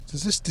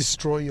Does this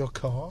destroy your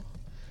car?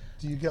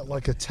 Do you get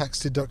like a tax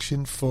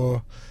deduction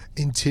for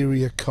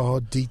interior car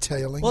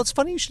detailing? Well, it's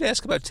funny you should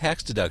ask about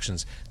tax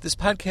deductions. This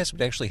podcast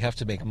would actually have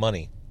to make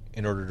money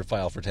in order to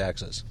file for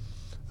taxes.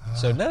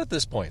 So not at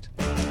this point.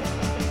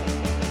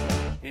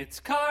 It's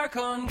car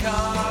con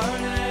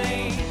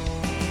carne.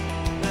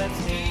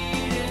 Let's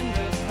eat in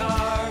the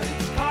car.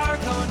 It's car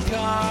con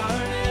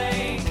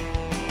carne.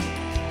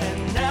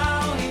 And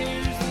now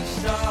here's the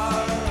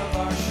star of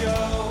our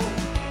show,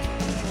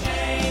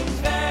 James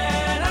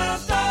Van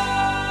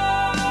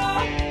Alstyne.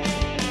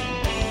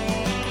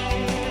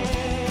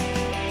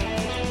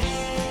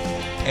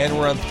 And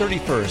we're on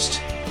 31st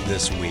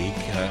this week.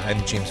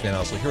 I'm James Van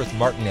Alstyne here with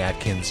Martin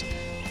Atkins,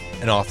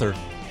 an author,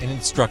 an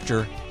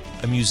instructor,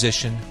 a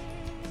musician,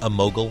 a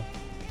mogul,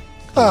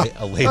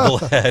 a label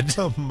head,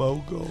 A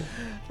mogul.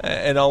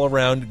 an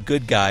all-around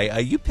good guy.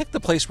 You picked the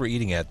place we're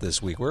eating at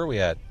this week. Where are we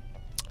at?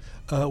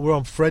 We're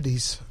on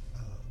Freddy's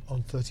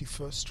on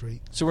 31st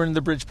Street. So we're in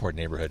the Bridgeport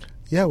neighborhood.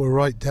 Yeah, we're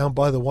right down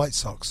by the White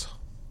Sox.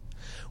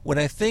 When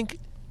I think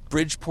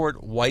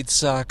Bridgeport, White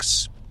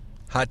Sox,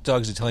 hot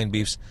dogs, Italian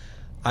beefs,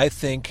 I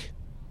think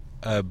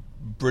a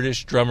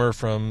British drummer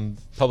from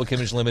Public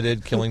Image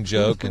Limited, Killing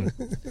Joke, and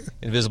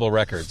Invisible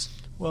Records.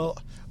 Well,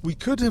 we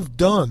could have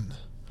done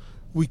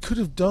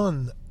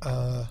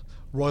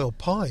Royal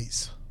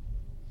Pies,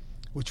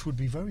 which would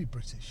be very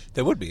British.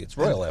 That would be. It's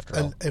royal, after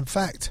all. And in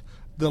fact,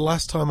 the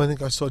last time I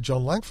think I saw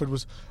John Langford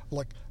was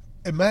like,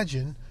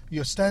 imagine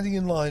you're standing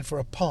in line for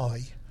a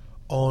pie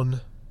on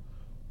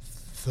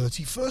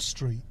 31st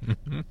Street,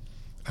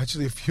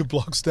 actually a few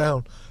blocks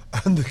down,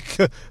 and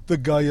the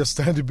guy you're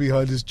standing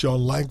behind is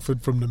John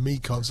Langford from the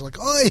Mekons. Like,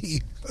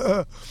 oi!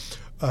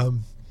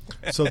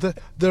 So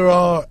there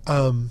are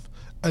an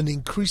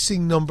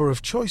increasing number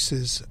of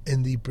choices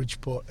in the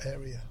Bridgeport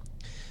area.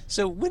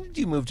 So when did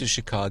you move to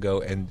Chicago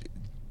and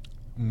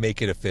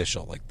make it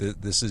official? Like,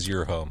 this is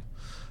your home?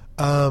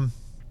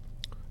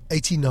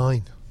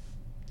 89.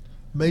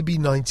 Maybe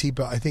 90,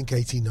 but I think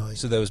 89.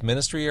 So that was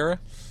ministry era?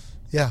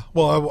 Yeah.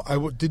 Well, I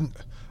didn't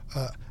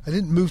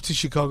move to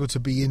Chicago to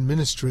be in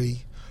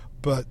ministry,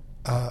 but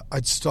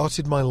I'd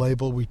started my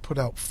label. We put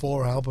out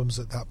 4 albums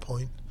at that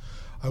point.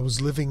 I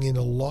was living in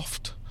a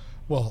loft.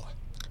 Well,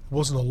 it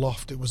wasn't a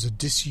loft. It was a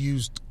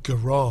disused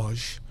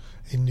garage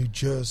in New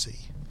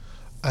Jersey.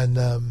 And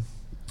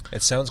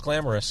It sounds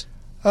glamorous.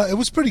 it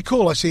was pretty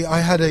cool, actually. I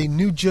had a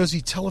New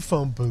Jersey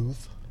telephone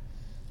booth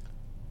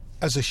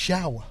as a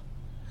shower.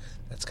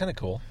 That's kind of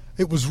cool.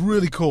 It was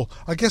really cool.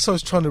 I guess I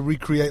was trying to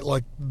recreate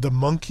like the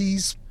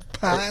Monkees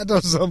pad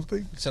or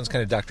something. It sounds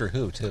kind of Doctor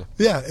Who, too.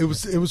 Yeah, it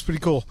was pretty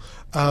cool.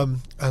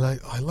 And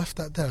I left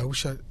that there. I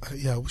wish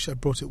I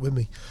brought it with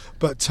me.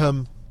 But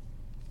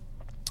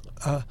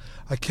I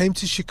came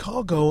to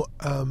Chicago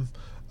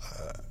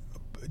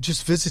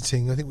just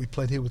visiting. I think we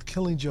played here with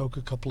Killing Joke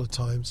a couple of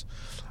times,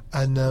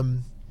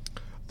 and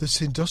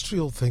this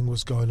industrial thing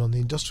was going on. The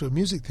industrial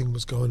music thing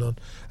was going on,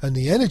 and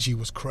the energy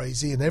was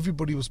crazy, and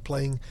everybody was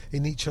playing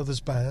in each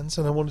other's bands,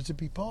 and I wanted to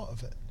be part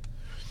of it.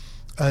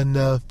 And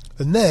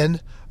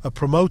then a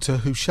promoter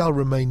who shall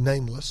remain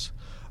nameless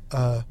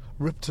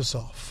ripped us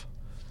off,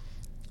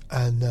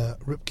 and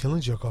ripped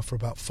Killing Joke off for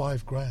about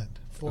 $5,000,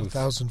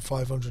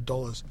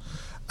 $4,500.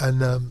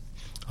 And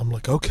I'm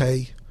like,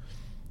 okay,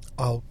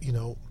 I'm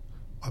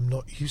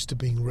not used to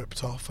being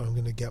ripped off. I'm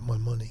going to get my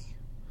money.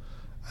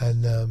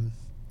 And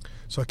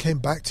so I came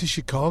back to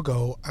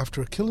Chicago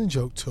after a Killing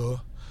Joke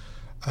tour,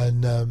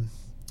 and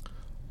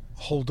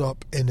holed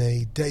up in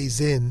a Days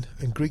Inn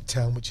in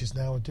Greektown, which is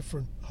now a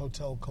different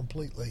hotel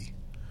completely,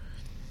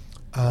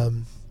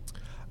 and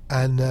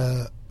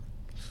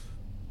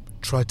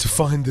tried to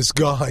find this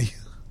guy.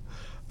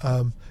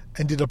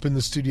 Ended up in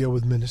the studio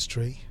with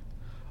Ministry,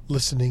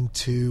 listening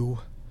to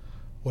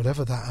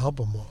whatever that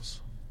album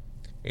was.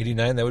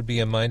 89, that would be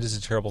a Mind is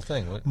a Terrible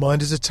Thing.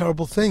 Mind is a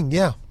Terrible Thing,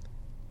 yeah.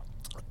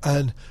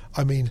 And,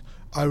 I mean,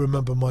 I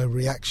remember my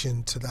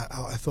reaction to that.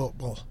 I thought,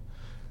 well,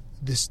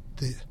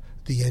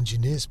 the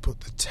engineers put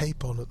the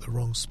tape on at the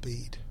wrong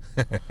speed.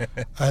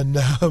 And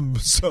and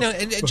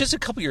just a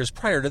couple years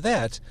prior to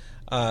that,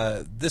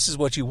 This Is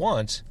What You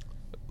Want.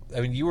 I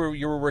mean, you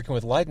were working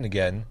with Leiden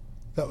again.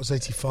 That was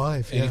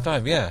 85.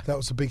 85, yeah. That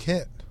was a big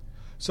hit.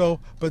 So,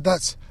 but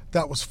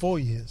that was 4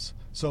 years.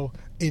 So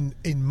in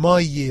my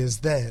years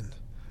then,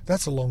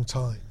 that's a long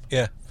time.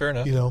 Yeah, fair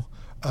enough.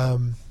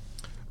 And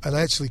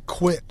I actually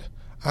quit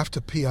after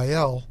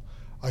PIL.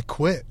 I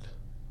quit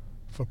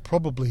for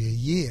probably a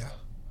year,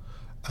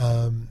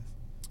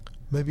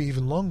 maybe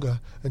even longer,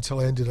 until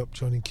I ended up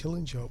joining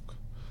Killing Joke.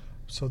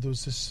 So there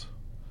was this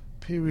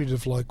period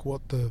of like,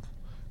 can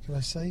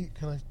I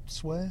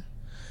swear?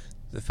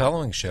 The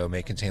following show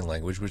may contain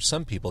language which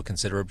some people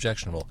consider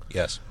objectionable.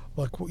 Yes.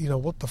 Like,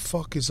 what the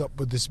fuck is up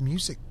with this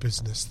music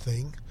business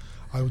thing?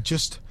 I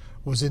just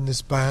was in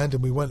this band,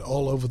 and we went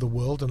all over the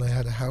world, and I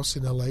had a house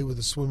in LA with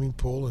a swimming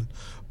pool and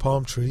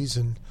palm trees,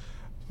 and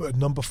a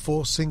number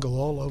 4 single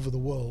all over the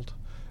world,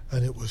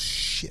 and it was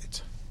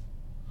shit.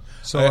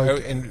 So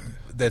and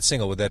that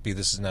single, would that be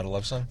This Is Not a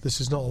Love Song? This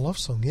Is Not a Love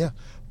Song, yeah.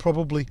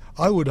 Probably,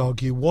 I would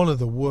argue, one of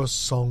the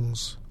worst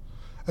songs.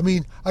 I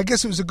mean, I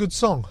guess it was a good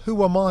song.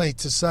 Who am I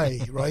to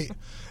say, right?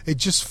 It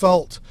just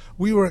felt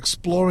we were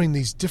exploring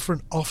these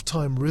different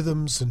off-time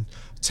rhythms and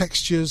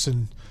textures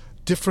and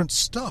different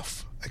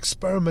stuff,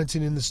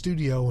 experimenting in the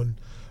studio and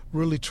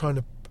really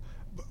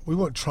we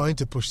weren't trying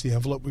to push the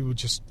envelope, we were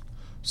just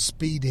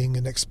speeding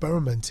and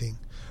experimenting.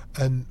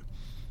 And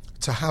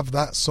to have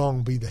that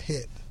song be the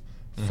hit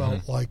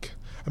felt like,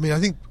 I mean, I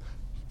think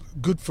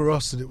good for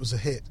us that it was a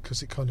hit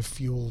because it kind of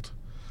fueled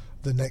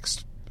the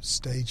next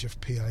stage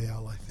of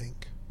PIL, I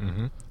think.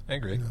 Mm-hmm. I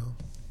agree. You know?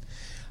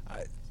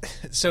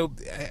 So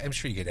I'm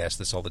sure you get asked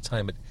this all the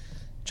time, but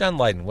John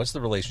Lydon, what's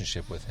the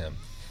relationship with him?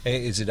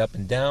 Is it up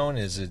and down?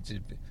 Do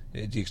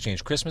you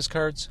exchange Christmas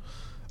cards?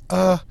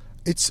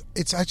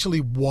 It's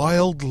actually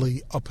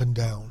wildly up and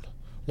down,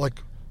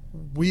 like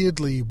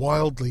weirdly,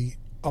 wildly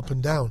up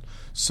and down.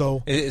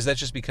 So Is that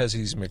just because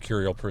he's a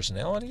mercurial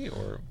personality,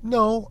 or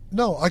no,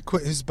 I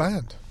quit his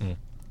band.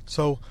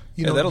 So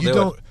you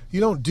know, you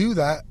don't do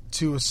that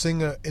to a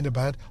singer in a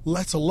band,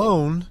 let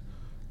alone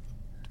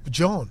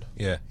John.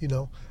 Yeah. You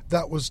know,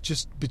 that was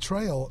just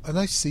betrayal, and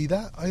I see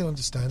that. I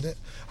understand it.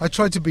 I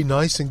tried to be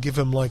nice and give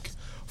him like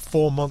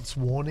 4 months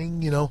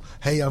warning, you know,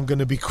 hey, I'm going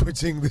to be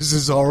quitting, this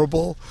is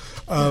horrible.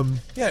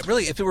 Yeah,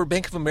 really, if it were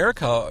Bank of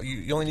America,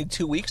 you only need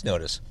 2 weeks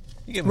notice.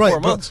 You give him Right, 4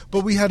 months.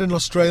 but we had an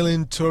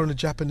Australian tour and a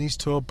Japanese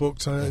tour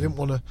booked, and I didn't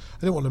want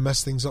to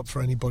mess things up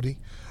for anybody,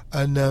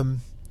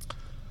 and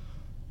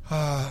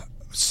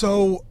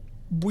so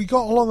we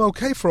got along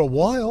okay for a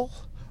while.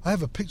 I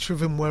have a picture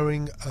of him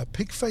wearing a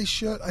Pigface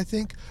shirt, I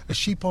think, a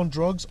Sheep on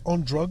Drugs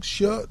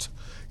shirt,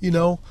 you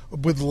know,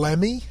 with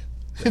Lemmy.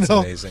 That's you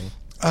know? amazing.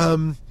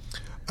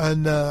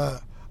 And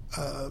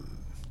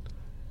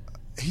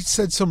he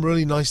said some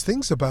really nice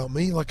things about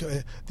me, like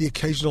the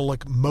occasional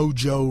like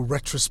Mojo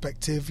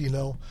retrospective, you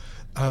know.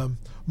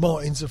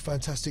 Martin's a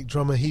fantastic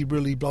drummer. He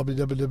really blah blah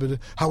blah blah blah.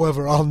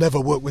 However, I'll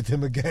never work with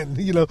him again.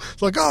 You know,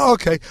 it's like, oh,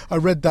 okay. I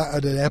read that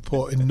at an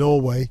airport in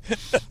Norway,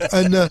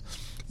 and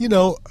you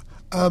know,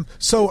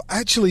 so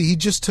actually he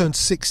just turned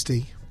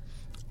 60,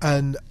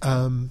 and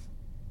I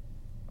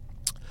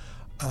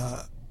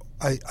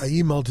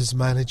emailed his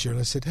manager and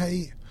I said,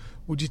 hey,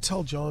 would you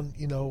tell John,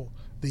 you know,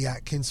 the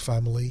Atkins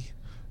family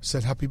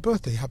said happy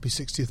birthday, happy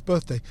 60th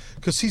birthday,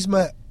 because he's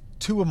met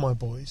two of my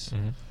boys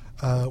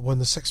when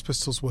the Sex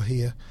Pistols were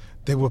here.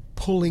 They were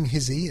pulling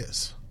his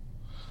ears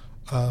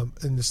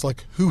in this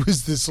like, who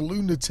is this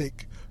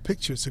lunatic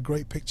picture? It's a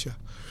great picture.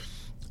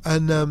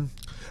 And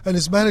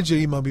his manager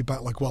emailed me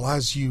back like, well,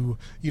 as you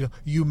know,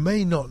 you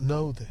may not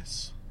know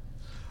this,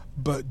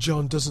 but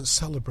John doesn't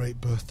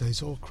celebrate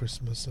birthdays or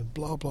Christmas and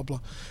blah, blah, blah.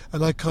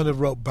 And I kind of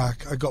wrote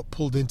back, I got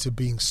pulled into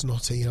being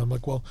snotty. And I'm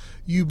like, well,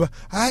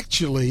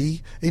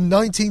 actually, in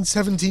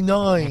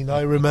 1979,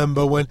 I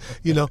remember when,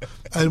 you know,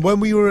 and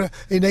when we were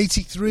in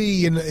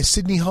 83 in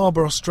Sydney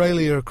Harbour,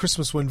 Australia, at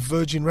Christmas, when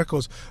Virgin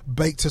Records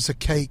baked us a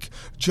cake,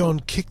 John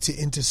kicked it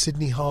into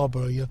Sydney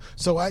Harbour. You know?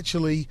 So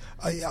actually,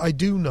 I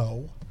do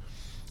know.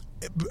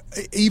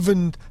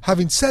 Even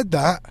having said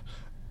that,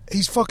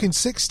 he's fucking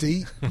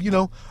 60, you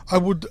know,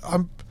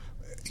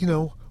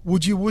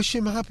 would you wish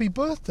him a happy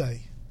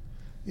birthday?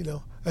 You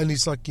know, and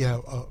he's like, yeah,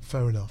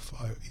 fair enough,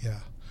 yeah.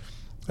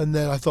 And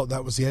then I thought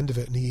that was the end of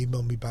it, and he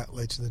emailed me back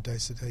later in the day,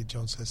 said, hey,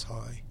 John says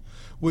hi,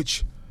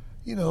 which,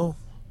 you know,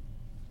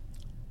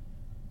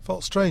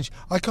 felt strange.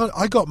 I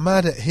got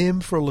mad at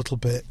him for a little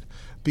bit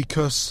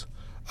because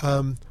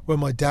when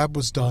my dad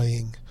was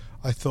dying,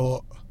 I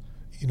thought,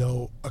 you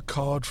know, a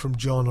card from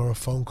John or a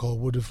phone call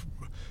would have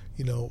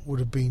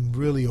been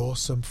really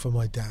awesome for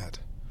my dad,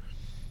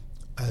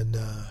 and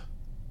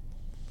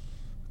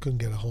couldn't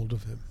get a hold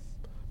of him.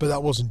 But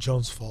that wasn't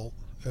John's fault,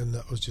 and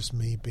that was just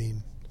me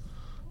being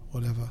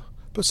whatever.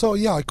 But so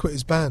yeah, I quit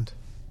his band.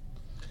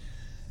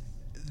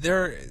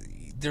 There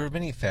are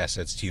many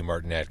facets to you,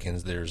 Martin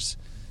Atkins. There's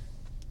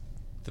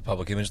the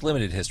Public Image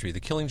Limited history, the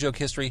Killing Joke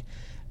history.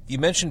 You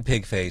mentioned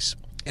Pigface.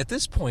 At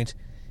this point,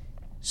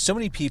 so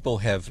many people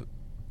have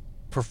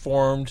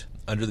performed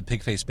under the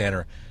Pigface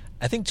banner.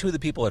 I think two of the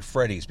people at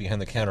Freddy's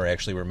behind the counter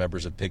actually were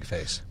members of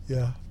Pigface.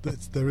 Yeah,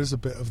 there is a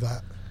bit of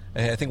that.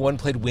 I think one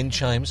played wind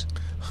chimes.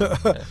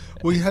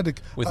 We had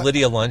with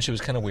Lydia Lunch. It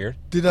was kind of weird.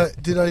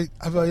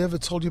 Have I ever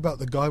told you about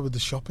the guy with the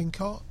shopping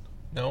cart?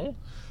 No.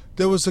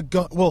 There was a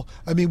guy. Well,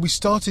 I mean, we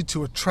started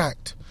to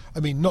attract.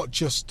 I mean, not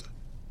just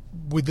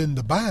within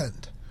the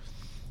band,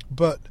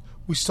 but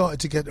we started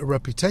to get a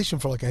reputation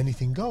for like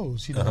anything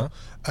goes, you know.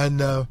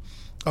 And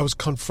I was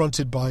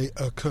confronted by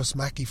Kurs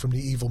Mackie from the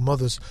Evil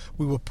Mothers.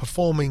 We were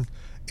performing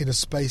in a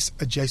space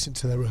adjacent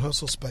to their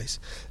rehearsal space.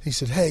 He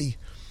said, hey,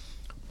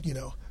 you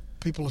know,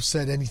 people have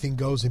said anything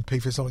goes in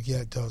Pigface. I'm like, yeah,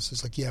 it does.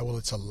 It's like, yeah, well,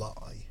 it's a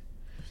lie.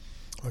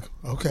 I'm like,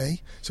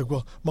 okay. So,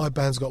 well, my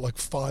band's got like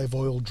 5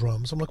 oil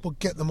drums. I'm like, well,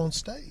 get them on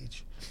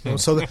stage. You know,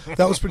 so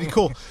that was pretty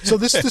cool. So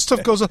this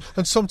stuff goes on.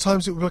 And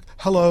sometimes it would be like,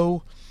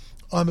 hello,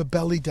 I'm a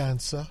belly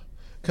dancer.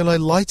 can I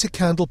light a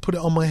candle, put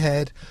it on my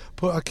head,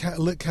 put a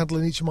lit candle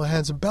in each of my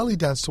hands and belly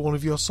dance to one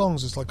of your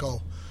songs? It's like,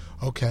 oh,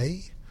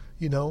 okay,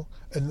 you know,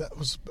 and that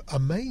was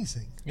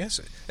amazing. Yes,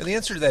 and the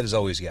answer to that is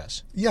always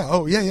yes. Yeah,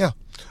 oh, yeah.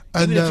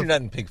 And, Even if you're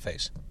not in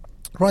Pigface.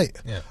 right.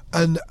 Yeah.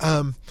 And,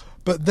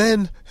 but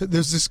then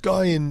there's this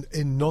guy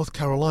in North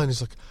Carolina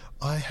who's like,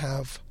 I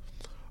have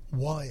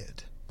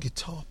wired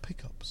guitar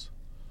pickups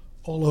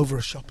all over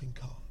a shopping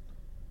cart.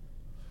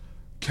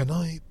 Can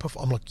I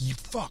perform? I'm like, you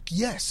fuck,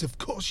 yes, of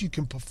course you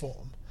can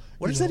perform.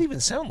 What does that even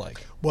sound like?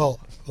 Well,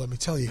 let me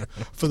tell you,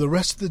 for the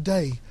rest of the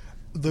day,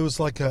 there was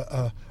like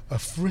a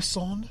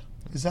frisson.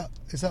 Is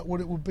that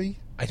what it would be?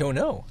 I don't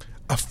know.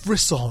 A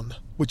frisson,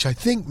 which I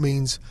think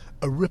means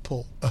a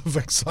ripple of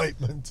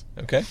excitement.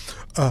 Okay.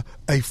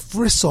 A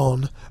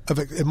frisson of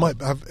it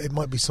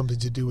might be something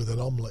to do with an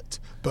omelette,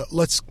 but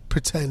let's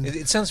pretend.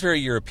 It sounds very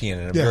European,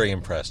 and I'm Yeah. very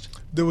impressed.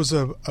 There was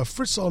a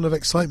frisson of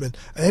excitement,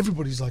 and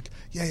everybody's like,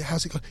 yeah,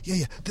 how's it going?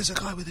 Yeah, there's a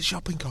guy with a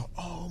shopping cart.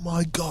 Oh,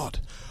 my God.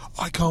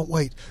 I can't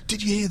wait.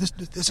 Did you hear this?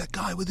 There's a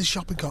guy with a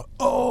shopping cart.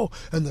 Oh,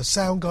 and the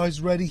sound guy's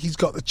ready. He's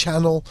got the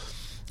channel.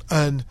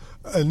 And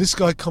this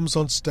guy comes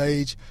on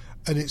stage,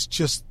 and it's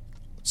just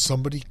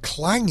somebody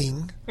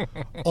clanging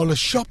on a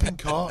shopping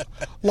cart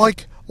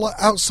like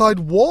outside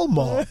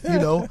Walmart, you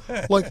know?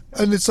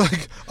 And it's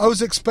like, I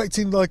was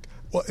expecting like,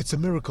 well, it's a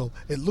miracle.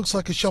 It looks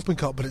like a shopping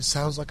cart, but it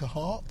sounds like a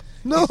harp.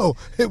 No,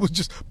 it was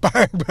just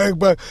bang, bang,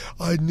 bang.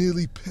 I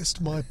nearly pissed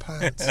my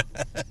pants.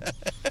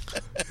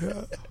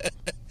 Yeah.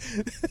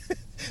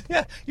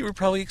 Yeah, you were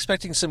probably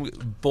expecting some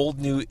bold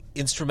new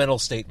instrumental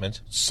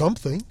statement.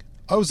 Something.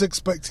 I was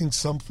expecting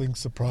something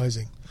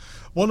surprising.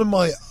 One of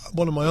my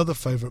other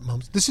favourite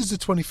moments. This is the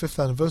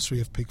 25th anniversary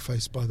of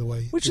Pigface, by the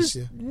way. Which this is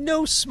year.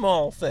 no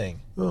small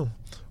thing. Oh,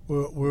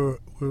 we're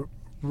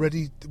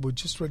ready. We're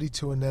just ready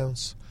to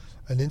announce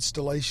an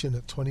installation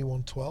at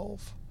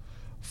 2112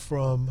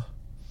 from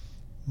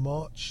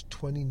March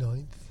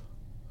 29th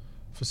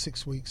for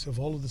 6 weeks of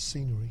all of the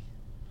scenery.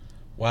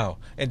 Wow.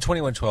 And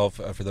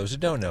 2112, for those who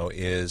don't know,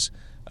 is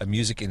a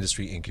music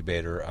industry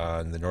incubator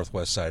on the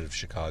northwest side of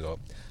Chicago.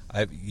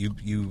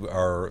 You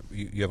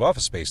have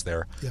office space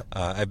there. Yep.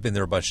 I've been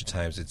there a bunch of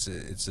times. It's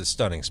a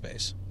stunning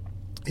space.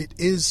 It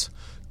is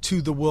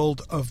to the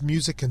world of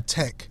music and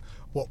tech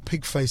what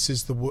Pigface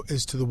is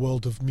to the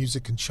world of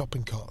music and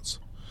shopping carts.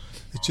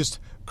 It just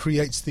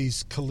creates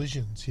these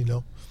collisions, you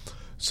know.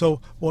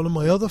 So one of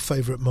my other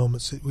favourite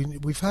moments,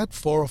 we've had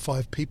 4 or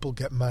 5 people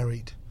get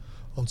married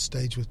on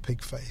stage with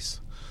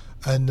Pigface,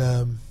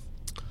 and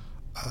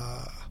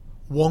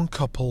one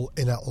couple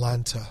in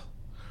Atlanta.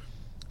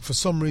 For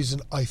some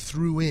reason, I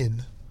threw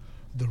in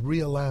the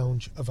rear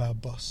lounge of our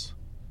bus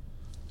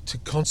to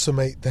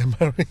consummate their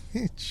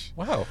marriage.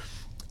 Wow.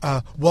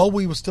 While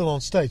we were still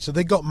on stage. So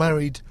they got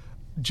married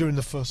during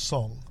the first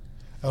song.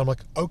 And I'm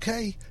like,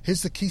 okay,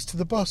 here's the keys to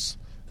the bus.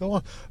 Go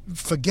on.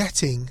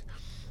 Forgetting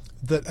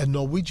that a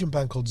Norwegian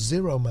band called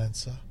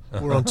Zeromancer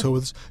were on tour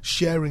with us,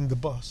 sharing the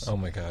bus. Oh,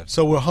 my God.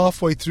 So we're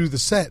halfway through the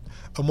set,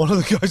 and one of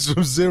the guys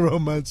from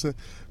Zeromancer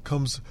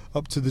comes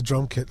up to the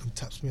drum kit and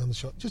taps me on the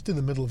shoulder, just in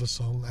the middle of a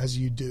song, as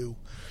you do.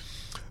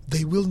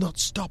 They will not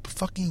stop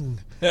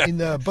fucking in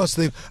their bus,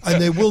 and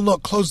they will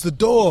not close the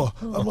door.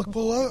 I'm like,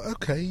 well,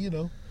 okay, you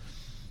know.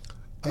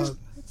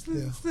 It's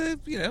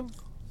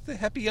the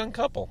happy young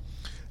couple.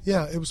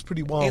 Yeah, it was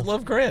pretty wild. Ain't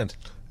love grand.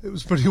 It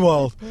was pretty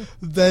wild.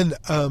 Then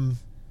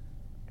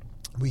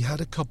we had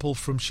a couple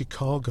from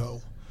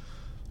Chicago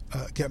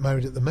get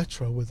married at the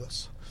Metro with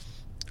us.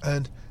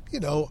 And,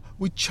 you know,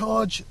 we'd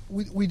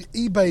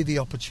eBay the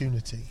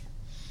opportunity,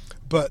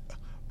 but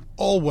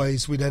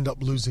always we'd end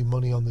up losing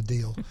money on the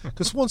deal.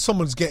 Because once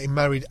someone's getting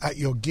married at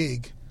your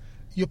gig,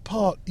 you're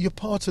part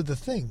of the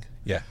thing.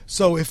 Yeah.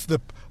 So if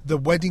the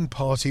wedding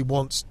party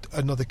wants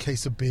another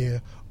case of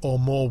beer or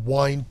more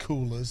wine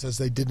coolers, as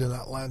they did in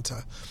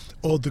Atlanta,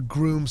 or the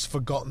groom's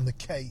forgotten the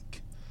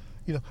cake,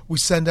 you know, we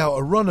send out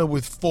a runner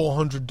with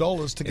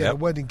 $400 to get Yep. a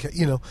wedding cake,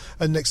 you know,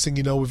 and next thing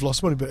you know, we've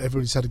lost money, but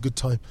everybody's had a good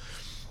time.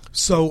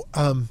 So,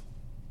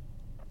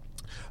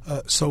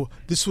 so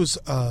this was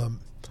an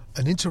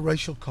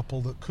interracial couple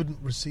that couldn't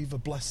receive a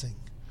blessing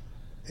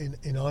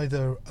in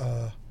either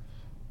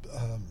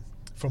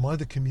from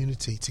either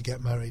community to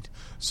get married.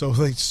 So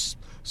they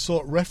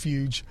sought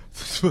refuge,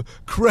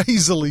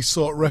 crazily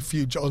sought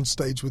refuge on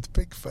stage with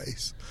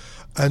Pigface,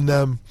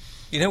 and.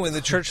 You know, when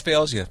the church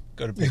fails you,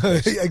 go to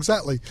Pigface.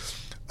 Exactly.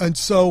 And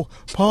so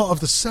part of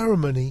the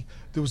ceremony,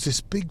 there was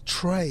this big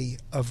tray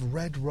of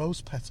red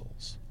rose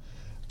petals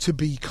to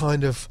be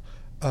kind of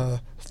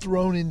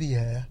thrown in the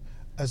air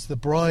as the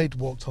bride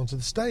walked onto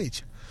the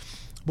stage.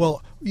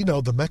 Well, you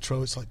know, the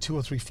Metro, it's like 2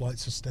 or 3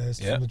 flights of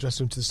stairs Yeah. from the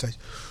dressing room to the stage.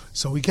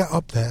 So we get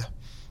up there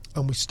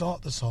and we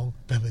start the song,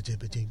 and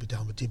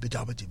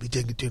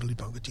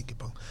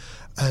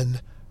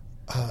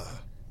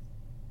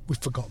we've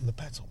forgotten the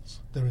petals.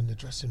 They're in the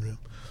dressing room.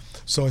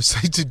 So I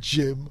say to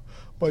Jim,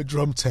 my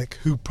drum tech,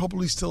 who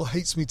probably still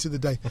hates me to the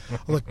day,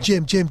 I'm like,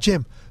 Jim,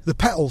 the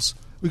petals.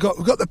 We got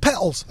the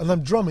petals, and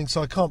I'm drumming,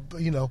 so I can't.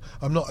 You know,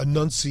 I'm not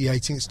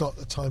enunciating. It's not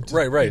the time to.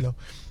 Right. You know,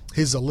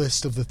 Here's a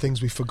list of the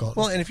things we've forgotten.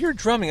 Well, and if you're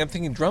drumming, I'm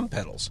thinking drum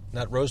pedals,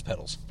 not rose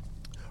pedals.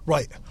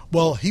 Right.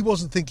 Well, he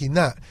wasn't thinking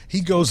that.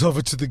 He goes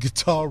over to the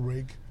guitar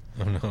rig.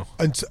 Oh, no.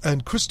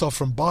 And Christoph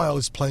from Bile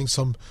is playing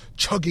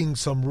chugging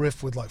some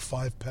riff with like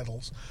 5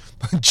 pedals.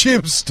 And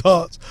Jim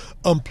starts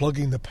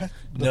unplugging the pedals.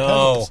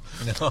 No.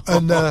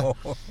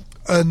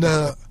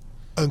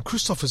 And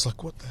Christoph is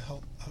like, what the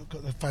hell? I've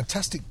got a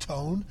fantastic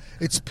tone.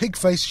 It's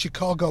Pigface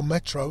Chicago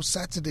Metro,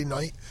 Saturday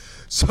night.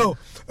 So,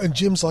 and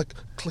Jim's like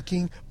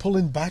clicking,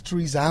 pulling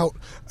batteries out.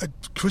 And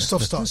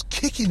Christoph starts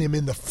kicking him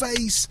in the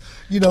face,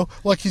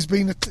 like he's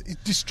been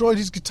destroyed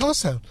his guitar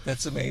sound.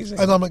 That's amazing.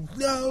 And I'm like,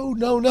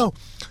 no.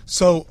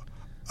 So,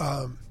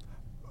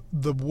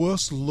 the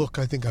worst look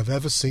I think I've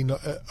ever seen,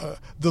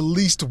 the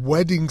least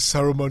wedding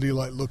ceremony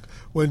like look,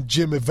 when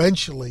Jim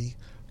eventually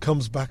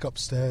comes back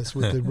upstairs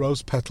with the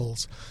rose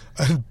petals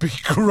and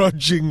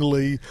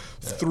begrudgingly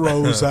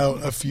throws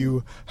out a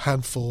few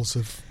handfuls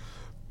of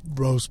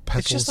rose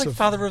petals. It's just like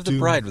Father of the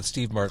Bride with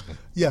Steve Martin.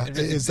 Yeah, it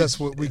is. That's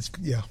what we.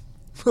 Yeah,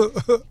 You're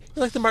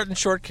like the Martin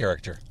Short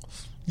character.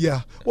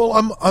 Yeah. Well,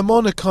 I'm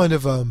on a kind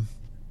of I'm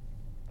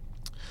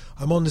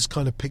on this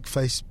kind of pig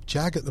face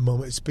jag at the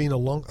moment. It's been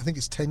I think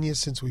it's 10 years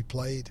since we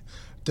played.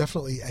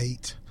 Definitely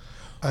 8.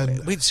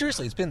 And wait,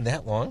 seriously, it's been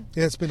that long?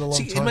 Yeah, it's been a long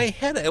time. In my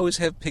head, I always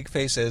have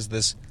Pigface as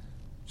this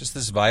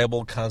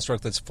viable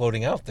construct that's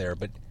floating out there,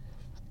 but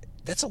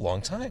that's a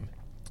long time.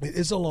 It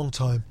is a long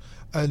time.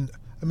 And,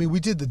 I mean, we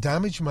did the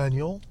Damage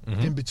manual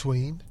in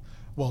between.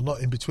 Well, not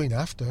in between,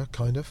 after,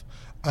 kind of.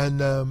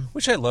 And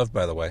which I loved,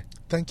 by the way.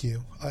 Thank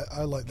you.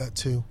 I like that,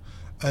 too.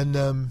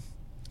 And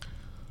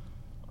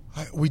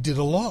we did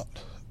a lot.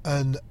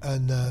 And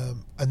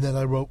then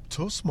I wrote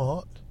Tour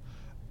Smart.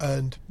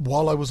 And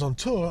while I was on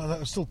tour, and I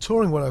was still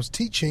touring when I was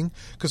teaching,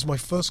 because my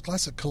first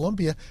class at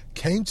Columbia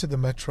came to the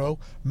Metro,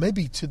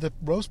 maybe to the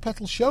Rose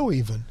Petal show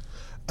even.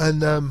 And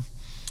but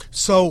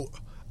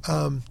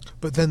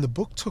then the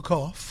book took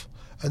off,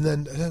 and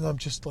then I'm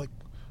just like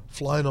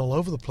flying all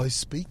over the place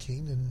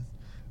speaking,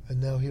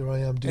 and now here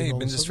I am doing all you've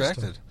been this other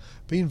distracted. stuff.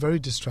 Being very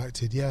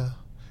distracted, yeah,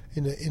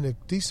 in a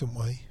decent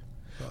way.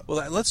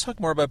 Well, let's talk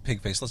more about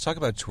Pigface. Let's talk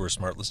about Tour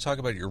Smart. Let's talk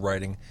about your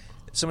writing.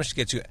 So much to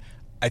get to.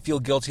 I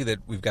feel guilty that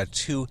we've got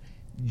 2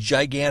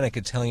 gigantic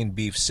Italian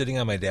beefs sitting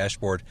on my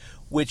dashboard,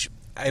 which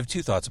I have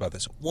 2 thoughts about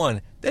this.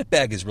 One, that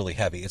bag is really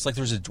heavy. It's like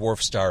there's a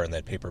dwarf star in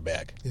that paper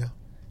bag. Yeah.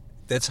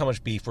 That's how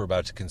much beef we're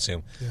about to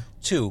consume. Yeah.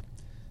 2,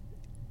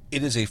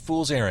 it is a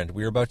fool's errand.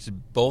 We're about to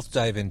both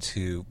dive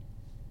into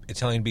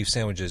Italian beef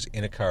sandwiches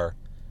in a car,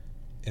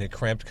 in a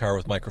cramped car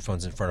with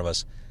microphones in front of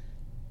us.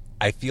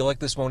 I feel like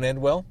this won't end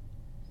well,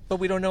 but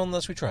we don't know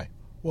unless we try.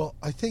 Well,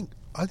 I think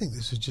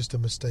this is just a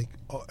mistake.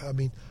 I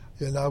mean,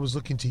 and I was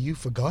looking to you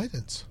for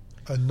guidance,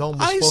 and none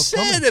was I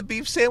forthcoming. said a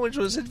beef sandwich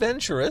was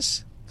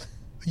adventurous.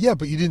 Yeah,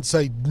 but you didn't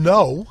say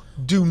no.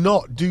 Do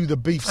not do the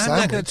beef I'm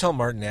sandwich. not going to tell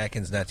Martin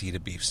Atkins not to eat a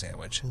beef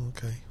sandwich.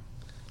 Okay.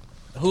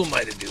 Who am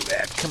I to do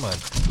that? Come on.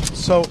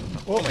 So,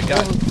 Oh my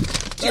God.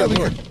 Dear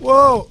Lord.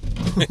 Whoa!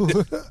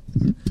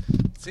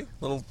 See?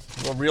 Little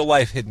real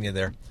life hitting you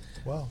there.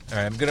 Wow. All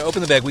right, I'm going to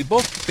open the bag. We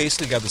both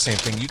basically got the same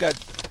thing. You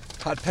got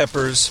hot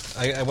peppers.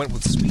 I went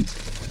with sweet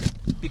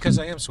because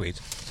I am sweet.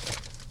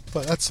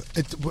 But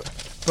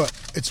but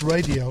it's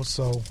radio,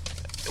 so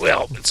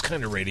Well, it's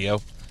kind of radio.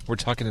 We're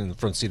talking in the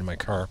front seat of my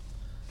car.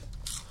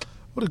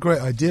 what a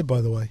great idea,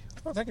 by the way.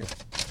 Oh, thank you.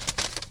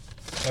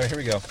 All right, here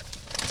we go.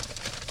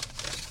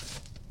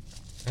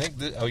 I think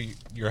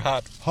you're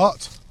hot.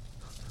 Hot.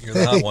 You're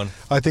the hot one.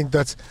 I think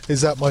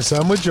is that my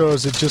sandwich, or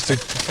is it just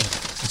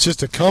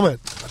a comment?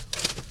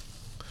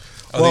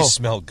 Oh, Well, they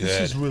smell good.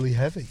 This is really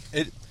heavy.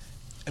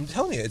 I'm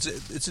telling you, it's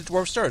a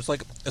dwarf star. It's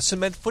like a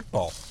cement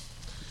football.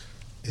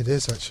 It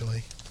is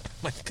actually.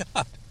 My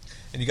God.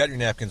 And you got your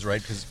napkins,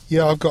 right?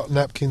 Yeah, I've got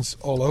napkins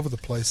all over the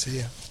place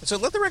here. So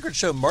let the record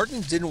show,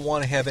 Martin didn't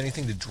want to have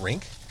anything to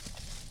drink.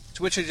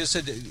 To which I just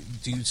said,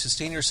 do you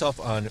sustain yourself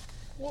on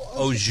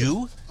au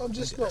jus? I'm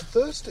just not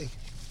thirsty.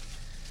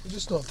 I'm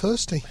just not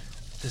thirsty.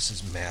 This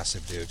is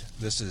massive, dude.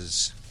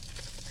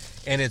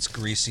 And it's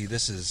greasy.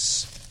 This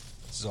is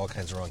all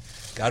kinds of wrong.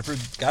 God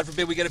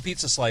forbid we get a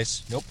pizza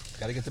slice. Nope,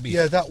 got to get the beef.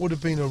 Yeah, that would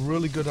have been a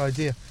really good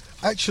idea.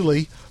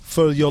 Actually,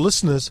 for your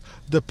listeners,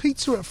 the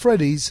pizza at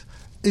Freddy's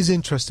is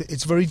interesting.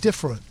 It's very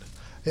different.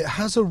 It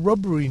has a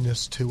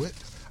rubberiness to it,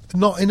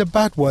 not in a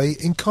bad way,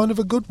 in kind of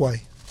a good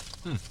way.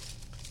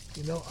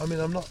 You know, I mean,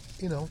 I'm not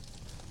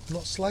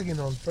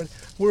slagging on Freddy.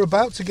 We're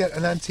about to get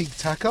an antique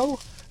taco.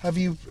 Have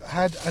you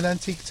had an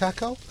antique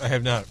taco? I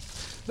have not.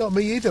 Not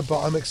me either,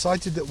 but I'm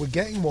excited that we're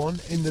getting one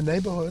in the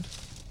neighborhood.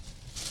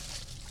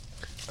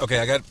 Okay,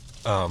 I got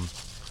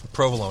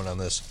provolone on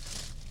this.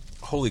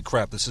 Holy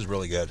crap, this is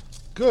really good.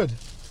 Good.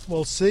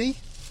 Well, see,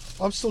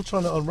 I'm still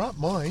trying to unwrap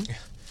mine.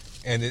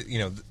 And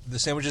the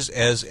sandwiches,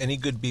 as any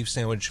good beef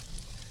sandwich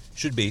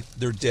should be,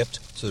 they're dipped,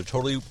 so they're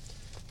totally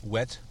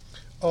wet.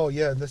 Oh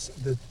yeah,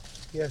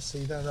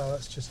 see that? No,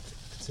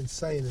 it's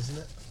insane, isn't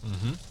it?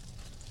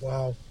 Mm-hmm.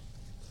 Wow,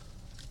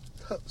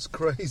 that was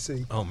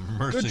crazy. Oh,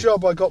 mercy! Good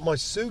job, I got my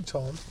suit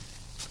on.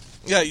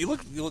 Yeah, you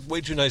look way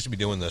too nice to be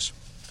doing this.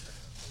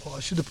 Well, I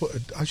should have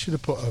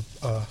put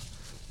a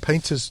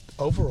painter's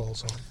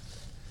overalls on.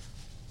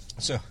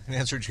 So, in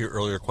answer to your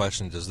earlier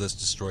question, does this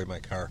destroy my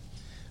car?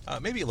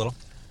 Maybe a little.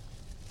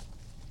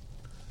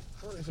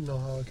 I don't even know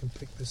how I can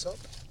pick this up.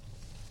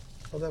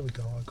 Oh, there we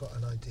go. I got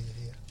an idea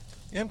here.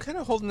 Yeah, I'm kind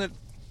of holding it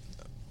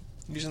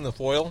using the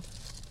foil.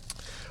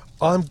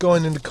 I'm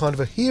going into kind of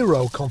a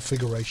hero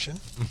configuration.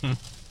 You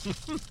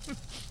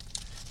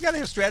got to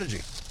have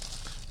strategy.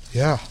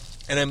 Yeah.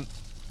 And I'm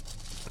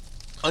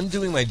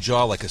undoing my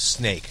jaw like a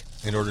snake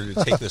in order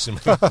to take this in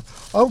my...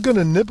 I'm going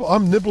to nibble.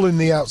 I'm nibbling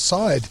the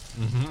outside.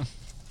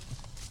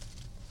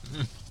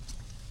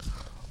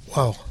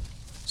 Wow.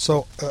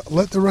 So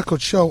let the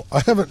record show, I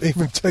haven't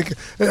even taken...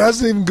 It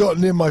hasn't even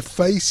gotten in my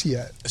face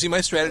yet. See,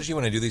 my strategy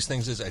when I do these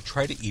things is I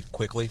try to eat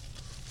quickly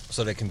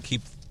so that I can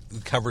keep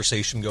the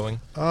conversation going.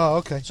 Oh,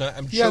 okay. So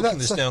I'm choking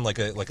this down like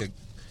a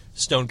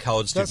stone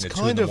college student at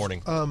 2 in the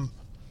morning.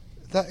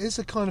 That is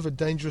a kind of a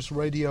dangerous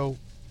radio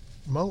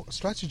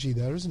strategy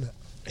there, isn't it?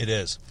 It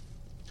is.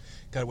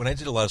 God, when I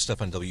did a lot of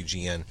stuff on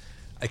WGN,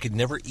 I could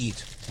never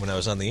eat when I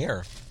was on the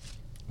air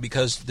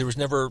because there was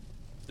never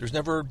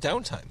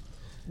downtime.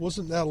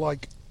 Wasn't there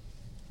like...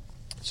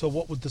 So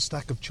what would the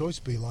snack of choice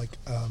be? Like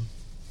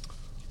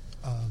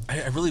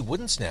I really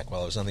wouldn't snack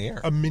while I was on the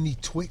air. a mini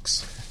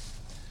Twix?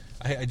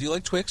 I do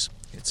like Twix.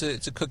 It's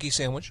a cookie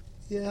sandwich.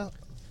 Yeah.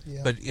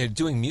 But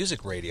doing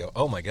music radio,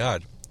 oh my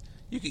God,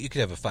 you could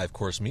have a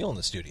 5-course meal in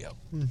the studio,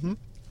 and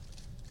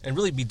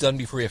really be done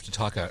before you have to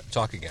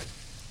talk again.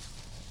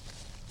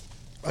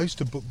 I used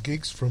to book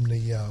gigs from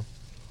the,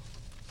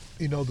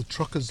 the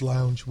truckers'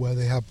 lounge where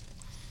they have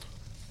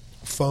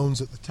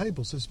phones at the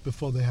tables. This is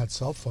before they had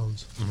cell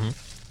phones. Mm-hmm.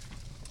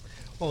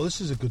 Oh,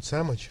 this is a good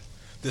sandwich.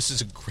 This is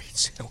a great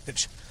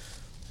sandwich,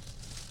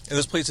 and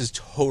this place is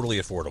totally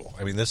affordable.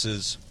 I mean, this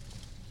is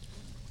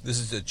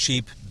a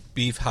cheap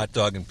beef hot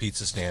dog and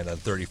pizza stand on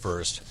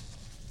 31st.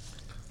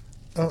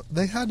 I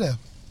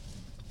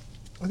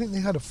think they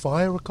had a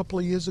fire a couple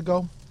of years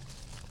ago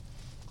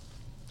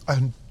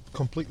and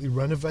completely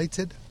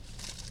renovated.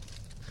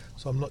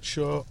 So I'm not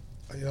sure.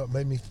 It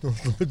made me a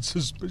little bit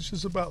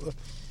suspicious about the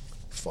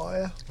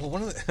fire. Well,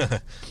 one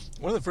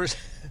of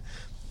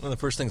the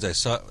first things I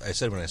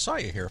said when I saw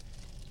you here,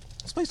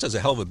 this place does a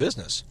hell of a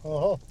business.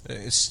 Oh,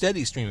 A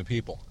steady stream of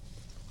people.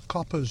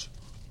 coppers.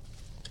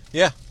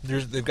 Yeah,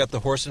 they've got the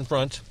horse in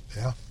front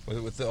Yeah,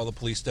 with all the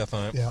police stuff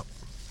on it. yeah,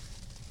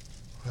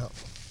 yeah.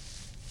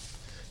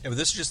 Yeah, but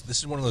this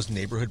is one of those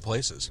neighborhood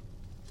places.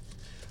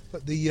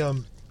 But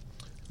we've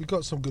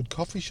got some good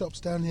coffee shops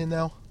down here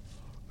now.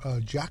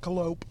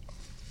 Jackalope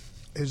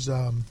is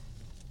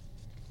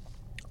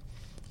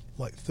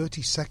like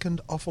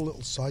 32nd off a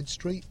little side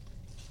street.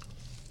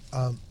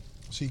 So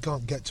you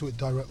can't get to it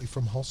directly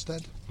from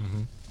Halstead.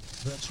 Mm-hmm.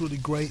 That's really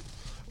great.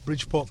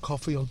 Bridgeport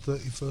Coffee on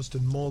 31st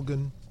and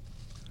Morgan.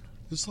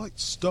 There's like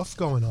stuff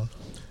going on.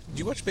 Do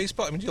you watch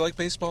baseball? I mean, do you like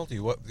baseball? Do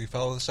you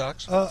follow the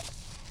Sox?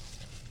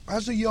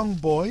 As a young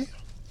boy,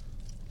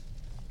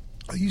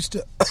 I used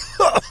to...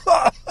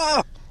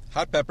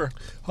 Hot pepper.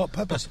 Hot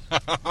peppers.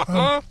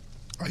 I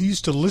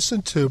used to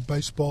listen to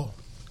baseball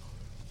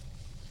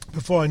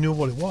before I knew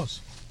what it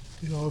was,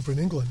 over in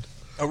England.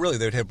 Oh, really?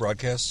 They would have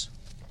broadcasts?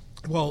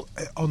 Well,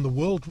 on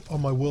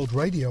my world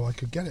radio, I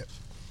could get it.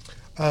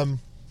 And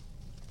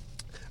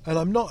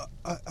I'm not...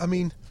 I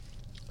mean,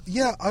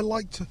 yeah, I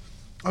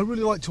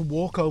really like to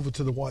walk over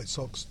to the White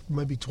Sox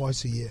maybe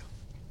twice a year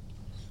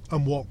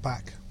and walk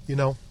back,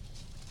 Yeah,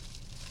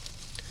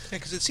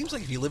 because it seems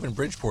like if you live in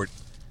Bridgeport,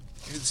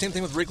 the same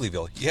thing with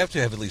Wrigleyville. You have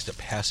to have at least a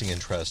passing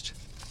interest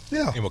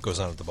Yeah. in what goes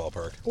on at the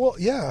ballpark. Well,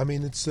 yeah, I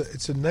mean, it's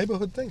a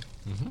neighborhood thing.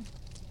 Mm-hmm.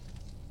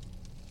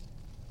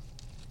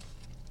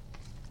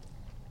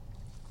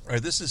 All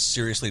right, this is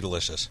seriously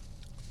delicious.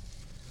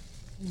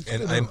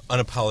 And I'm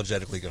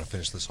unapologetically going to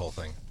finish this whole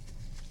thing.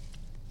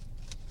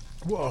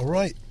 Well, all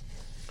right.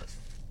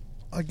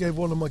 I gave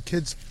one of my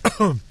kids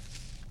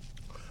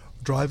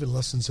driving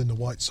lessons in the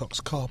White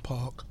Sox car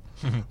park.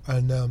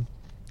 And,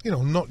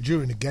 not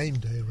during a game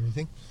day or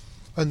anything.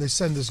 And they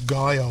send this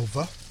guy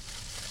over,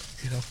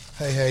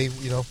 hey,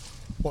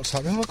 what's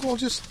happening? I'm like, well,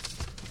 just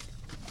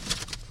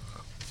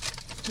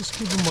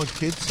giving my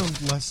kids some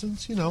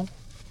lessons,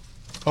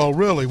 Oh,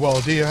 really? Well,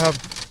 are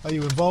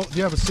you involved? Do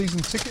you have a season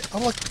ticket?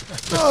 I'm like,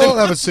 no, I don't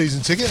have a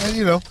season ticket. And,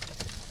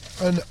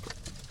 and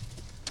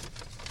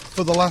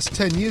for the last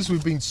 10 years,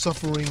 we've been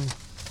suffering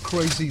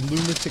crazy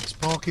lunatics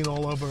parking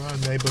all over our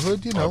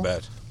neighborhood, I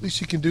bet. At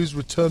least you can do is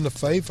return the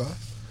favor.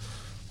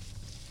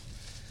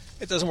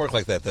 It doesn't work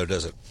like that, though,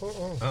 does it?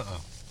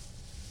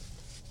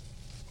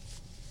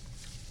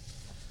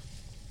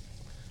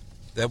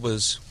 That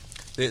was...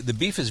 The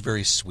beef is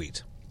very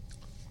sweet.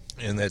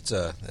 And that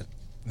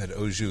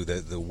au jus,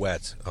 the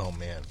wet, oh,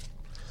 man.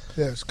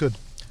 Yeah, it's good.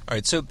 All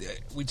right, so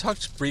we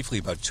talked briefly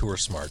about Tour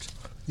Smart.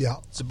 Yeah.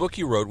 It's a book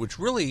you wrote, which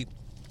really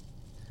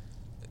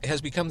has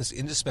become this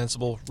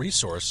indispensable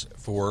resource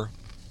for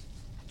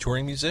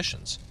touring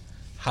musicians.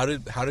 How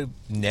to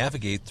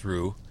navigate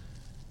through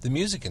the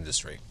music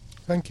industry.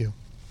 Thank you.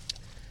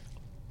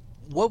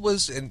 What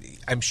was, and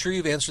I'm sure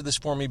you've answered this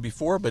for me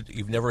before, but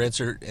you've never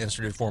answered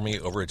it for me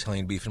over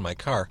Italian beef in my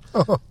car.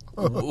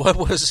 What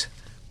was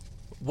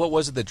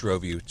it that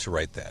drove you to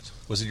write that?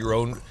 Was it your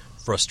own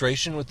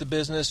frustration with the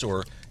business,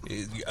 or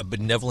a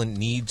benevolent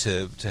need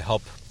to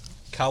help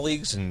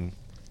colleagues? And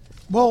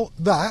Well,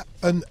 that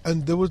and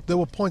there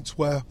were points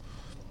where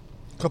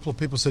a couple of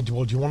people said,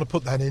 "Well, do you want to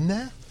put that in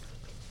there?"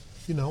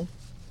 You know,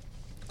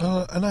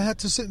 and I had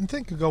to sit and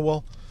think and go,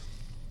 well,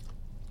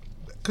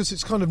 because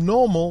it's kind of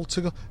normal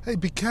to go, "Hey,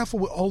 be careful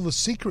with all the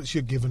secrets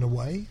you're giving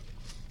away.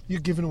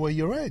 You're giving away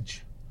your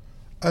edge,"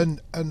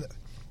 and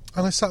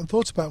I sat and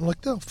thought about it. I'm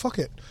like, no, fuck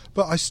it.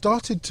 But I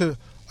started to.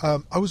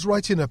 I was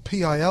writing a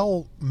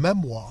PIL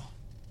memoir,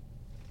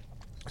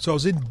 so I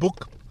was in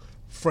book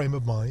frame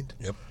of mind.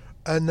 Yep.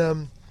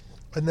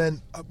 And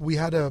then we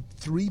had a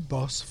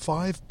 3-bus,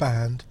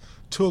 5-band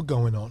tour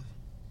going on.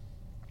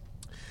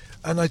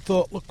 And I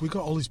thought, look, we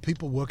got all these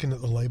people working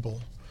at the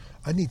label.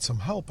 I need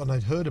some help. And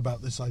I'd heard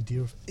about this idea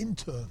of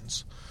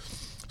interns.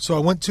 So I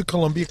went to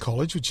Columbia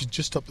College, which is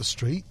just up the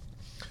street.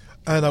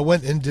 And I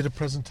went in, did a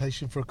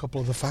presentation for a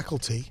couple of the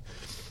faculty.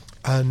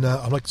 And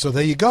I'm like, so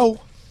there you go.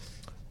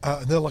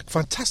 And they're like,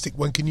 fantastic,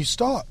 when can you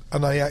start?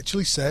 And I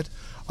actually said,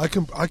 I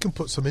can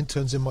put some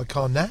interns in my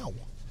car now.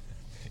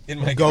 in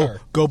my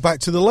car. Go back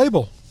to the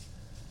label.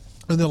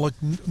 And they're like,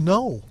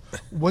 no.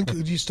 When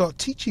could you start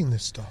teaching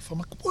this stuff? I'm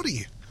like, what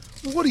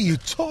are you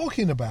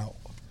talking about?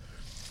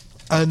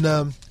 And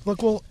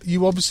like, well,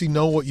 you obviously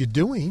know what you're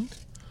doing.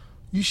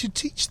 You should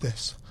teach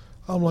this.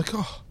 I'm like,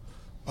 oh,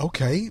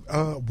 okay.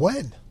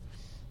 When?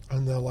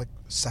 And they're like,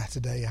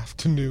 Saturday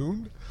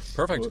afternoon.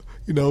 Perfect.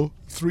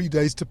 3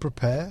 days to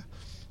prepare.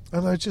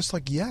 And I was just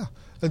like, yeah.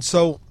 And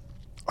so,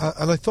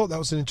 and I thought that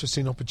was an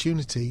interesting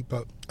opportunity,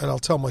 and I'll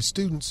tell my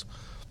students,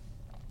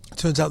 it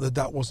turns out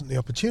that wasn't the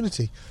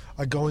opportunity.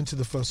 I go into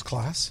the first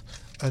class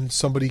and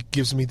somebody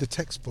gives me the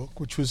textbook,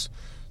 which was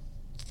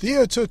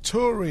Theatre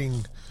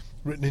Touring,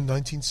 written in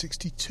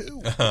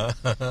 1962.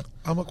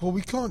 I'm like, well,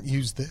 we can't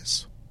use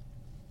this.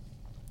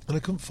 And I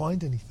couldn't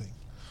find anything.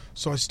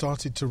 So I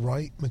started to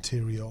write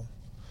material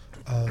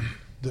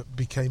that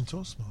became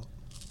TourSmart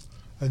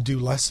and do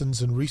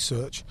lessons and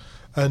research.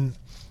 And,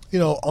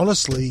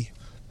 honestly,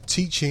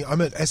 teaching,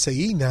 I'm at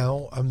SAE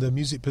now. I'm the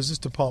Music Business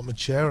Department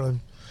chair,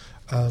 and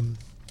I'm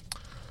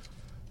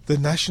the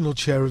national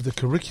chair of the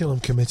Curriculum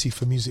Committee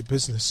for Music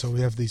Business. So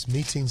we have these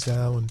meetings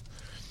now,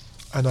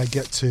 and I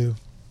get to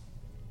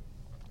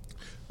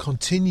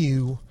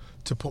continue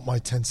to put my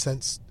 10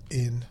 cents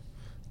in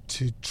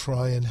to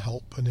try and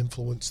help and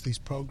influence these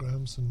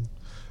programs and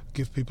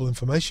give people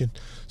information.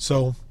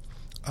 So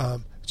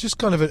just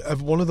kind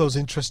of one of those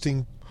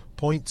interesting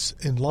points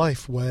in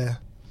life where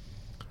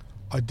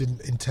I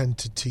didn't intend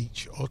to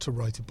teach or to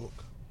write a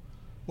book.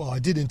 Well, I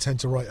did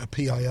intend to write a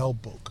PIL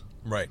book.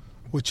 Right.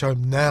 Which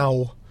I'm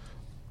now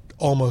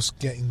almost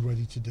getting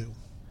ready to do.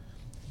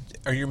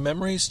 Are your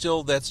memories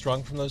still that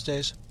strong from those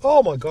days?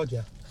 Oh my God,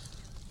 yeah.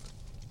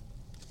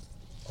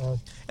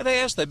 And I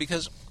ask that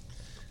because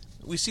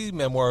we see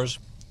memoirs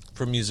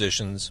from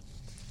musicians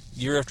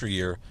year after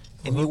year,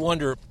 and you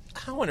wonder,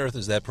 how on earth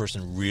is that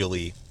person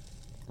really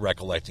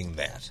recollecting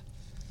that?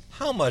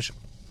 How much...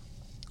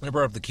 I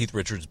brought up the Keith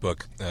Richards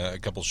book a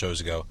couple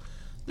shows ago.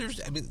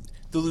 The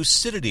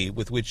lucidity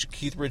with which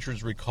Keith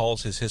Richards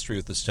recalls his history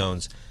with the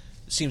Stones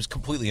seems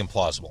completely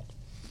implausible.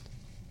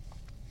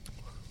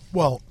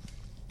 Well,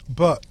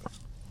 but,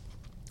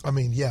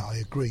 yeah, I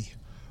agree.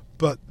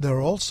 But there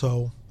are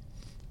also,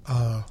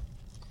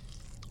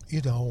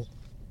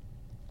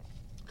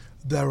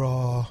 there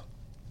are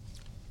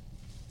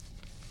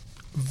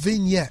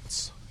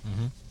vignettes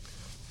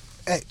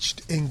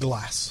etched in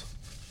glass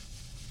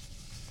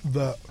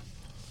that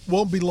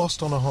won't be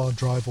lost on a hard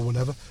drive or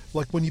whatever.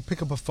 Like when you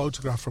pick up a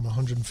photograph from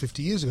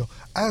 150 years ago,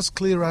 as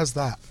clear as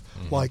that.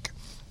 Like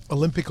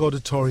Olympic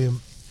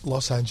Auditorium,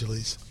 Los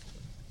Angeles,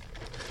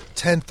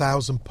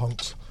 10,000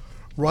 punks,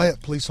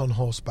 riot police on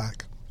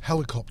horseback,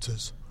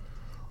 helicopters,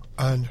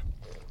 and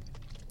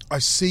I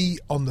see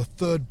on the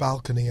third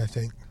balcony, I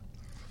think,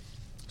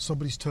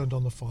 somebody's turned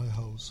on the fire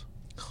hose.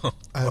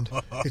 And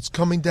it's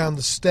coming down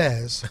the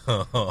stairs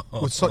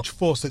with such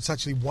force that it's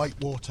actually white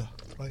water,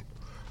 right?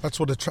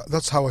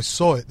 That's how I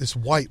saw it, this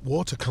white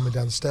water coming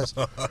down the stairs.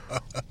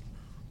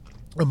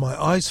 And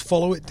my eyes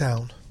follow it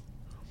down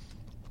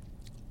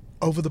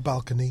over the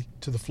balcony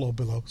to the floor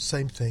below,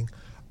 same thing,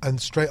 and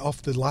straight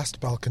off the last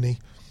balcony,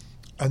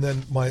 and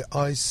then my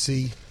eyes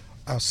see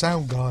our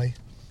sound guy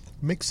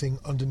mixing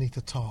underneath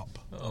a tarp.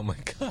 Oh my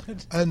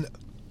God. And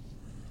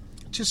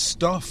just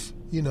stuff,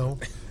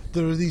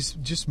 there are these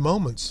just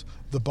moments.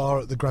 The bar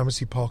at the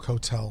Gramercy Park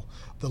Hotel,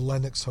 the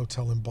Lenox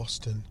Hotel in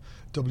Boston,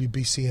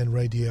 WBCN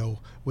Radio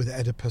with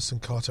Oedipus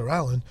and Carter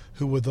Allen,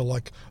 who were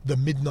the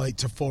midnight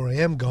to 4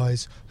 a.m.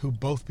 guys who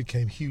both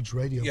became huge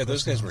radio Yeah,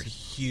 those guys were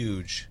personalities.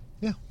 huge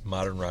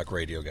modern rock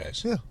radio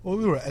guys. Yeah, well,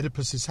 we were at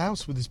Oedipus's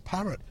house with his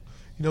parrot.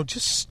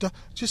 Just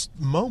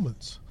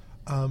moments.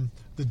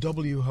 The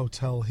W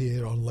Hotel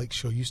here on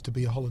Lakeshore used to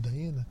be a Holiday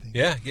Inn, I think.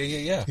 Yeah.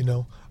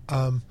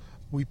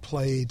 We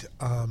played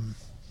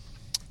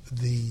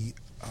the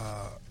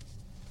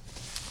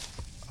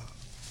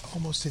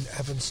almost in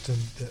Evanston,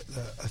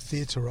 a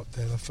theatre up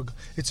there. I forgot.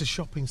 It's a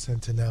shopping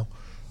centre now,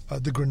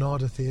 the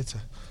Granada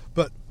Theatre.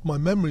 But my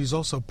memory is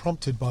also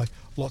prompted by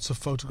lots of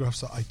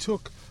photographs that I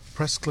took,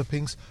 press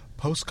clippings,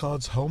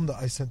 postcards home that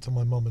I sent to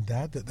my mum and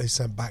dad that they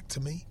sent back to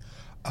me,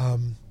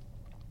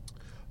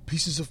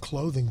 pieces of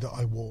clothing that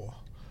I wore,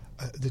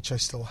 which I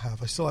still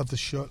have. I still have the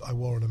shirt I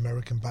wore on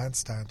American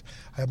Bandstand.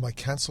 I have my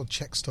cancelled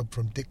check stub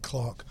from Dick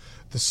Clark,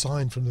 the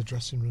sign from the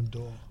dressing room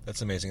door.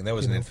 That's amazing. That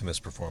was an infamous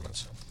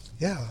performance.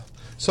 Yeah.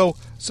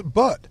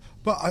 But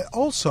I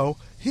also,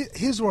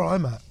 here's where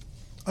I'm at.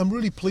 I'm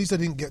really pleased I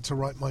didn't get to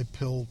write my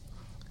Pill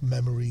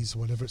memories, or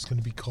whatever it's going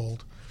to be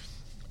called,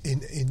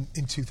 in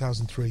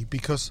 2003,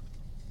 because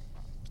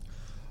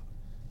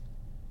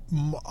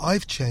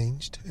I've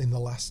changed in the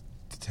last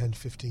 10,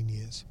 15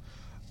 years.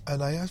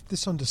 And I have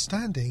this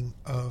understanding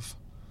of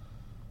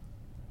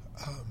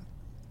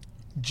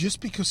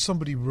just because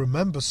somebody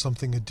remembers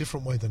something a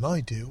different way than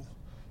I do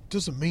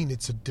doesn't mean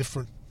it's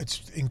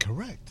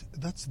incorrect.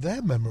 That's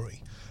their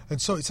memory.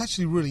 And so it's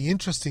actually really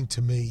interesting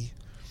to me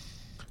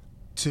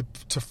to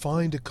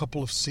find a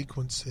couple of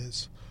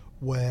sequences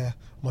where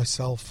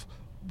myself,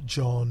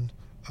 John,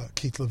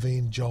 Keith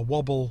Levine, Joe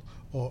Wobble,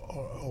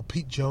 or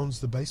Pete Jones,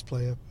 the bass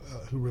player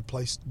who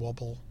replaced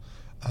Wobble,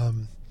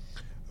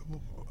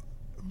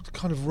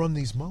 kind of run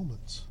these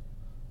moments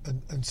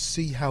and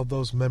see how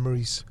those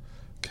memories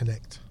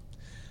connect.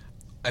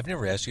 I've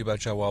never asked you about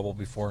Joe Wobble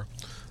before.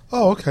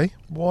 Oh, okay.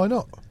 Why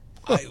not?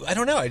 I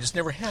don't know. I just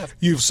never have.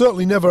 You've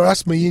certainly never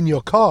asked me in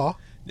your car.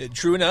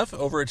 True enough,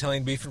 over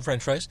Italian beef and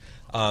French fries.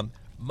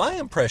 My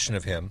impression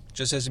of him,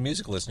 just as a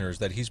music listener, is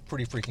that he's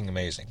pretty freaking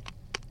amazing.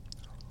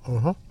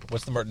 Uh-huh.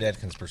 What's the Martin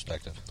Atkins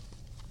perspective?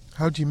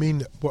 How do you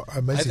mean what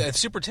amazing?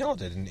 Super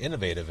talented and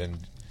innovative,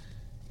 and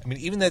I mean,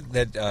 even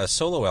that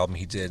solo album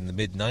he did in the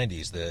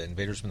mid-'90s, the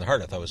Invaders from the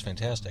Heart, I thought was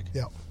fantastic.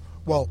 Yeah.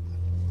 Well,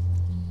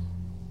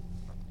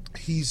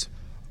 he's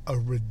a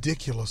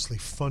ridiculously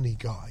funny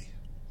guy.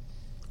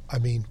 I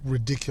mean,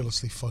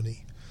 ridiculously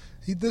funny.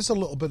 There's a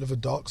little bit of a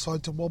dark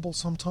side to Wobble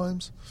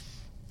sometimes,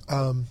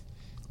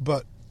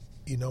 but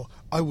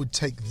I would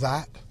take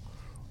that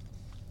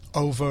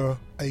over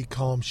a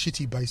calm,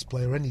 shitty bass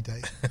player any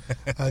day.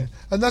 and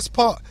that's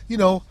part,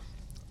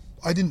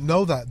 I didn't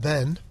know that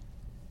then.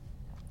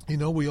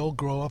 We all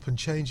grow up and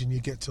change, and you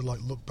get to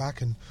look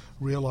back and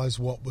realize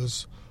what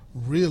was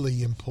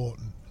really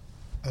important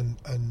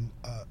and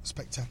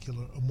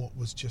spectacular and what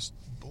was just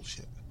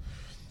bullshit.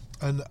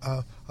 And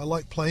I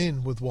like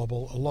playing with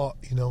Wobble a lot.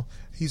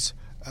 He's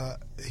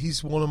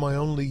one of my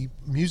only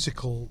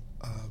musical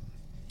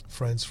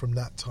friends from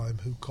that time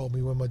who called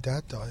me when my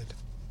dad died.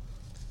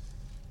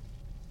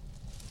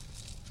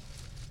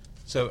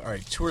 So, all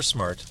right, Tour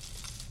Smart.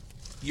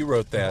 You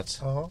wrote that.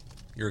 Uh-huh.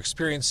 Your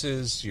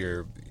experiences,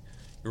 your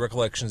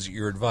recollections,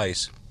 your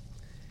advice.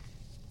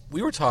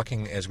 We were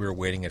talking as we were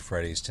waiting at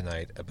Freddy's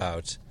tonight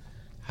about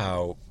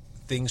how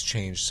things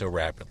change so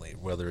rapidly,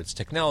 whether it's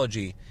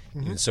technology,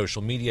 even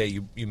social media.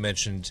 You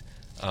mentioned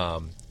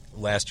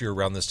last year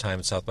around this time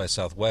at South by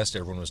Southwest,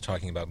 everyone was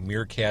talking about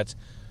Meerkat.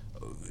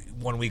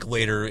 1 week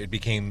later, it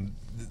became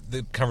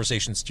the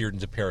conversation steered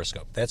into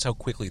Periscope. That's how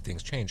quickly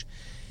things change.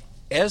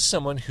 As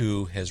someone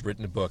who has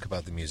written a book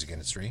about the music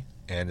industry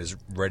and is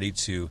ready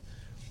to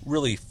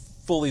really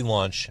fully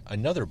launch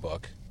another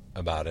book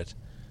about it,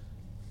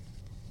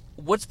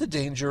 what's the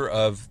danger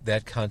of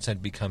that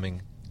content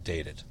becoming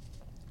dated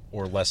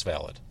or less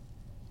valid?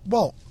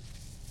 Well,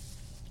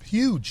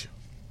 huge.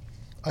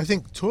 I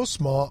think Tour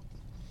Smart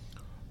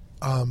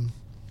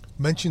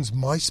mentions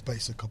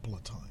MySpace a couple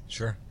of times.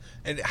 Sure.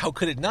 And how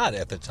could it not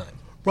at the time?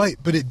 Right,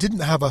 but it didn't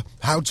have a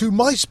how-to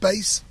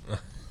MySpace.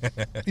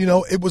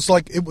 It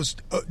was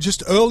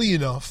just early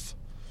enough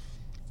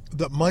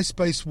that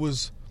MySpace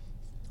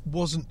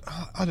wasn't.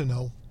 I don't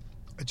know.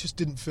 I just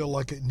didn't feel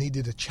like it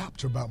needed a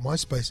chapter about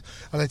MySpace,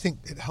 and I think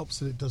it helps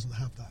that it doesn't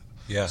have that.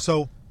 Yeah.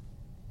 So,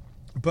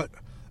 but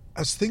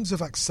as things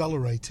have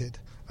accelerated,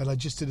 and I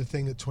just did a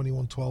thing at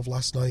 2112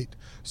 last night,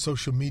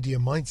 social media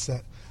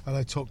mindset, and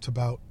I talked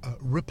about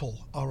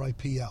Ripple,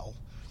 RIPL,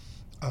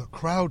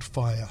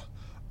 Crowdfire,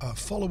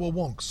 Follower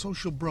Wonk,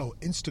 Social Bro,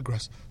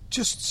 Instagram,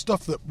 just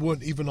stuff that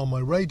weren't even on my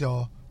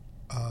radar,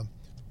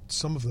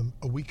 some of them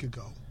a week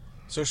ago.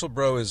 Social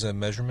Bro is a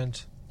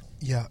measurement?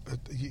 Yeah,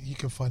 you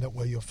can find out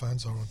where your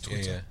fans are on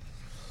Twitter. Yeah.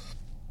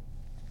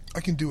 I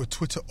can do a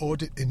Twitter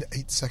audit in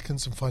 8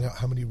 seconds and find out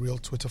how many real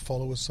Twitter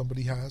followers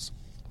somebody has.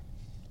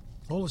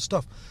 All this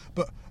stuff.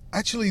 But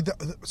actually,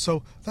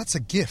 so that's a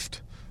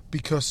gift,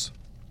 because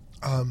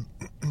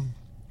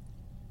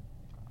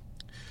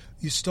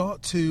you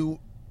start to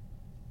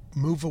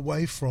move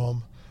away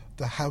from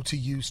the how to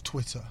use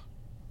Twitter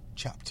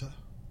chapter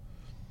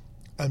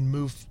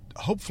and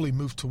hopefully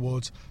move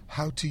towards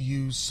how to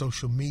use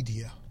social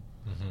media,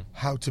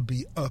 how to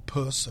be a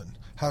person,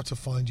 how to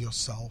find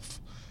yourself.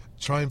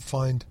 Try and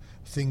find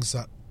things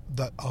that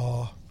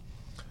are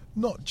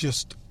not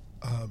just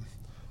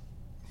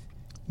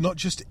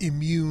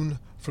immune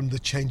from the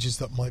changes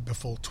that might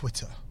befall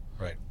Twitter,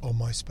 right, or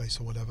MySpace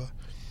or whatever,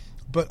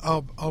 but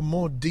are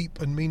more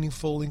deep and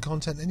meaningful in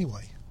content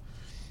anyway.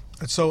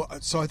 And so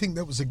I think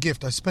that was a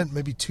gift. I spent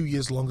maybe 2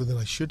 years longer than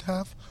I should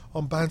have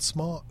on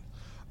BandSmart,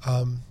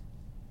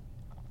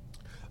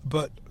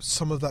 but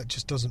some of that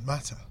just doesn't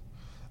matter.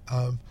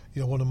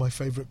 One of my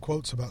favorite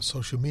quotes about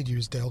social media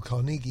is Dale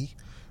Carnegie: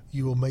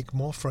 "You will make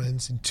more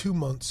friends in 2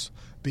 months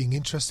being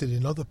interested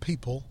in other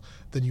people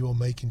than you will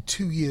make in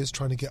 2 years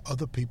trying to get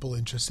other people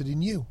interested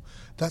in you."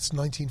 That's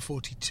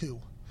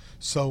 1942.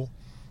 So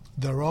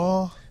there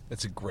are...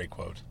 That's a great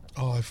quote.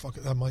 Oh,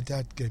 my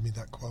dad gave me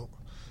that quote.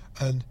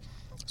 And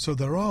so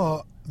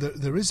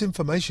there is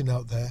information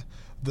out there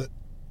that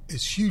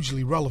is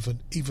hugely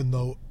relevant, even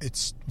though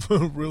it's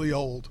really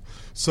old.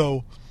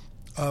 So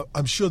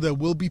I'm sure there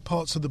will be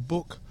parts of the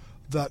book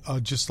that are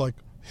just like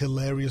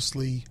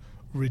hilariously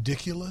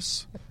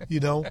ridiculous,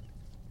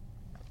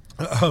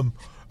 and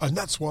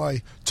that's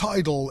why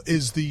Tidal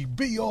is the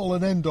be-all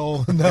and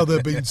end-all, and now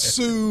they're being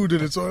sued,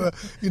 and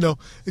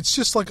it's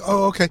just like,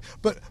 oh, okay.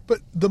 But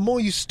the more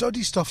you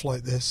study stuff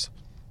like this,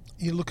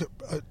 you look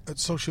at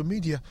social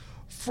media.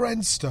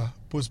 Friendster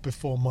was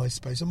before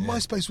MySpace, and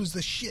MySpace was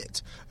the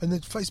shit, and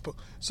then Facebook.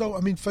 So,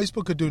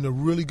 Facebook are doing a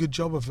really good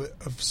job of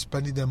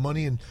spending their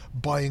money and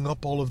buying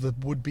up all of the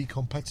would-be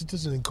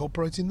competitors and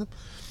incorporating them.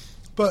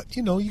 But,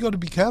 you got to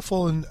be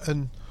careful,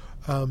 and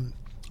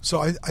so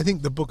I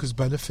think the book has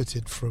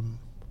benefited from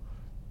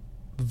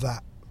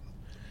that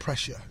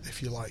pressure,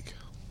 if you like.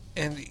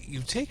 And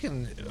you've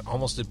taken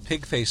almost a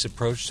pig-face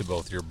approach to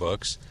both your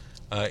books,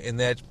 in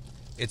that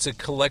it's a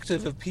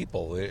collective of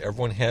people.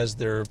 Everyone has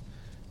their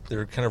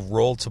kind of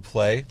role to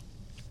play,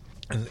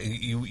 and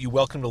you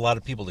welcomed a lot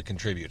of people to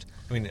contribute.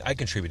 I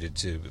contributed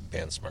to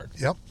BandSmart.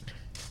 Yep.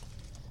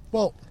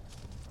 Well,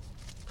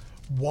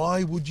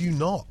 why would you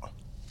not?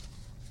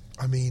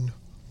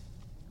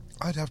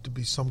 I'd have to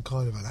be some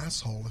kind of an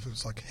asshole if it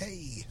was like,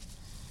 hey,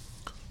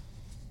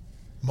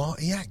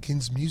 Marty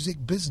Atkins music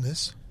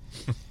business.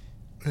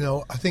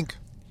 I think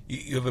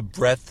you have a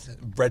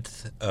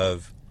breadth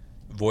of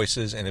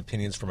voices and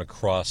opinions from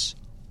across.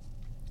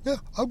 Yeah,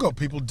 I've got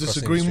people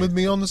disagreeing with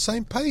me on the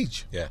same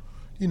page. Yeah.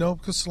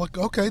 Because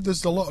okay,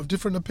 there's a lot of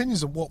different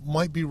opinions, and what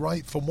might be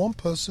right for one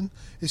person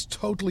is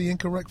totally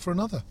incorrect for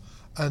another.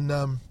 And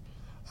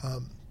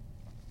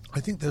I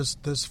think there's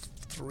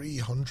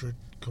 300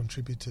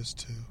 contributors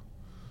to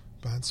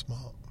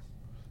BandSmart.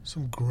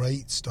 Some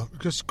great stuff,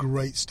 just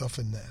great stuff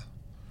in there.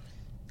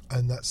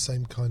 And that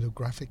same kind of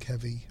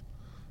graphic-heavy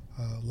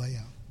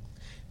layout.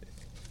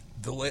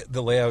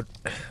 The layout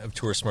of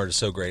TourSmart is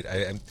so great.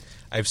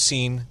 I've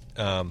seen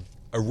a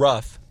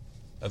rough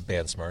of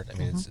BandSmart.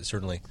 It's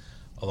certainly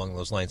along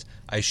those lines.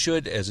 I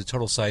should, as a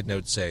total side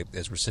note, say,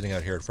 as we're sitting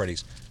out here at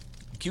Freddy's,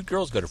 cute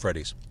girls go to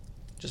Freddy's.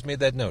 Just made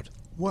that note.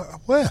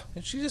 Where?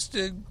 And she just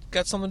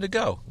got something to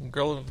go. A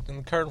girl in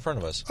the car in front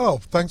of us. Oh,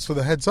 thanks for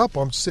the heads up.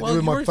 I'm sitting here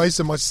with my face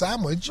in my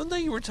sandwich. Well, no,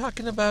 you were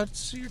talking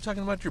about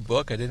your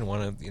book. I didn't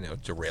want to,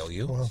 derail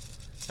you. Well,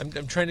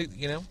 I'm trying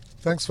to,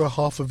 Thanks for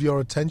half of your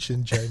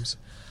attention, James.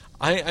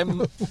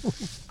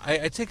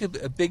 I take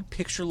a big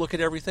picture look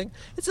at everything.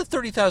 It's a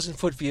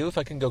 30,000-foot view, if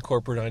I can go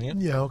corporate on you.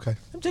 Yeah, okay.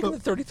 I'm taking the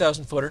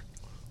 30,000-footer.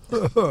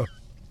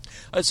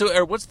 So,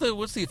 Eric, what's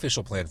the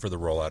official plan for the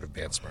rollout of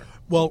BandSmart?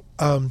 Well,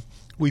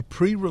 we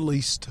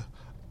pre-released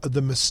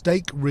the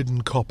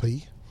mistake-ridden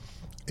copy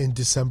in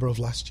December of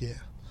last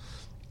year.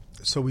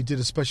 So we did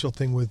a special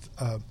thing with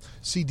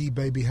CD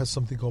Baby has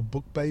something called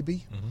Book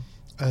Baby,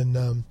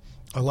 and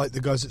I like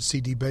the guys at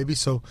CD Baby,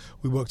 so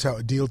we worked out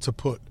a deal to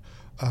put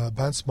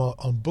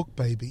BandSmart on Book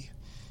Baby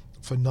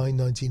for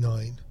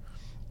 $9.99,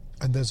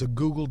 and there's a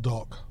Google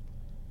Doc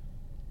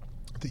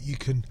that you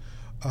can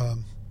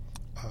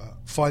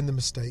find the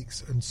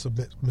mistakes and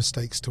submit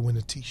mistakes to win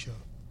a T-shirt.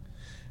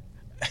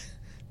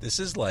 This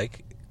is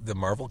like the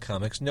Marvel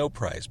Comics No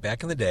Prize.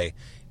 Back in the day,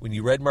 when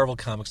you read Marvel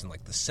Comics in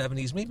like the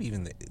 70s, maybe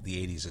even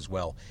the 80s as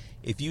well,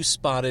 if you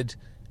spotted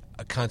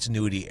a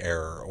continuity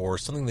error or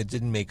something that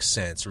didn't make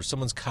sense or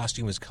someone's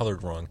costume was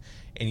colored wrong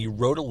and you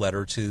wrote a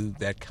letter to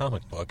that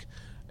comic book,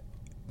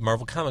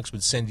 Marvel Comics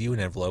would send you an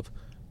envelope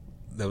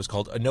that was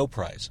called a No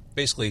Prize.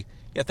 Basically,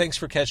 yeah, thanks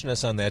for catching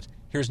us on that.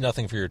 Here's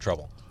nothing for your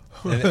trouble.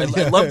 And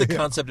I love the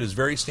concept. It was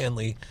very Stan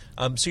Lee.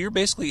 So you're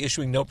basically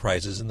issuing no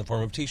prizes in the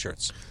form of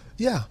T-shirts.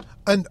 Yeah,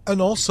 and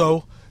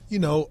also,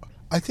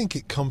 I think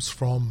it comes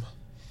from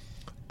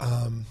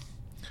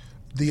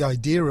the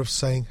idea of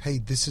saying, hey,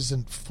 this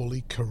isn't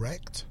fully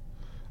correct.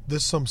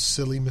 There's some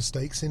silly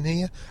mistakes in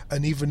here,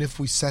 and even if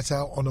we set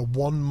out on a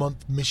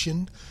 1-month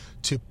mission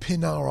to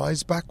pin our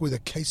eyes back with a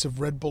case of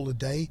Red Bull a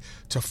day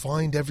to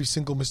find every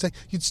single mistake,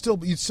 you'd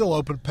still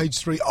open page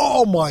 3.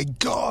 Oh my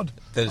God!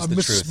 I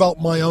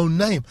misspelt my own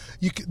name.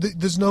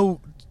 There's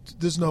no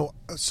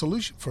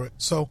solution for it.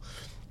 So,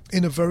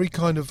 in a very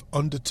kind of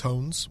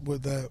undertones,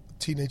 with the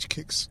Teenage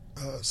Kicks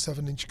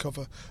 7-inch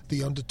cover,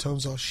 the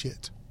undertones are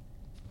shit,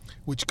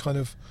 which kind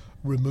of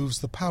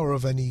removes the power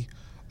of any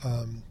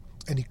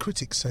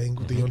critic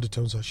saying the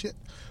undertones are shit.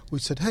 We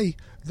said, hey,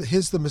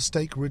 here's the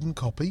mistake-ridden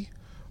copy.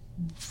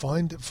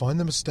 Find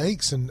the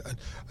mistakes and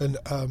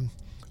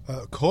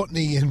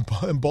Courtney in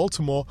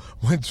Baltimore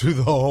went through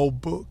the whole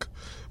book.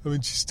 I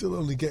mean, she's still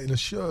only getting a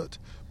shirt.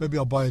 Maybe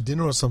I'll buy her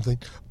dinner or something.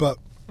 But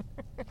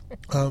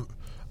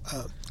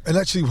and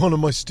actually, one of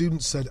my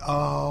students said,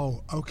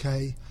 "Oh,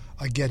 okay,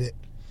 I get it.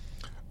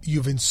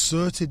 You've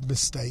inserted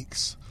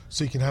mistakes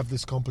so you can have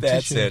this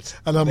competition." That's it.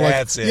 And I'm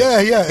That's like,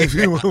 it. yeah. If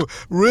you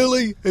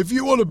really, if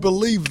you want to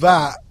believe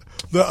that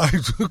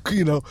I,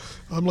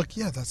 I'm like,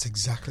 yeah, that's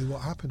exactly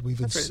what happened. We've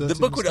inserted The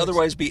book would mistakes.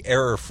 otherwise be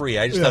error free.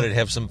 I just thought it'd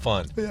have some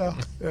fun.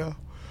 Yeah.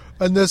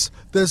 And there's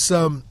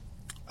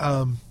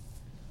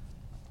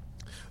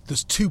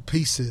two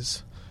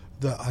pieces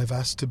that I've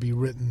asked to be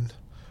written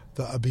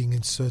that are being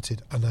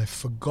inserted, and I've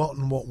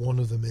forgotten what one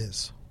of them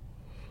is.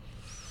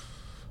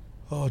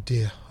 Oh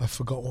dear, I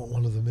forgot what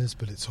one of them is,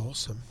 but it's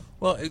awesome.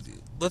 Well,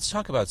 let's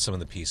talk about some of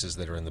the pieces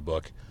that are in the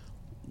book.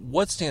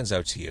 What stands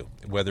out to you?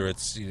 Whether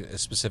it's a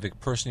specific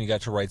person you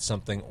got to write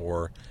something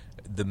or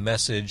the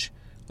message.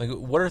 Like,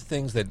 what are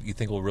things that you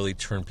think will really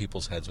turn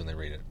people's heads when they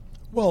read it?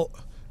 Well,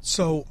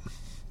 so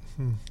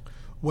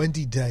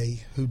Wendy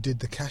Day, who did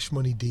the Cash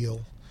Money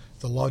deal,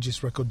 the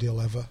largest record deal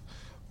ever,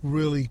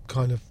 really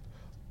kind of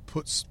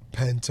puts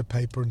pen to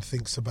paper and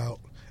thinks about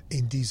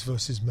indies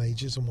versus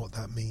majors and what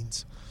that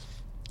means.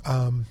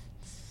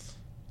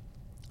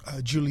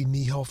 Julie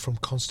Niehoff from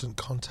Constant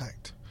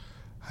Contact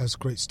has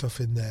great stuff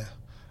in there.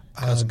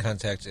 Constant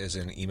Contact is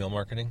in email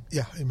marketing?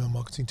 Yeah, email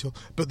marketing tool.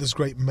 But there's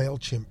great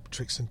MailChimp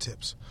tricks and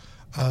tips.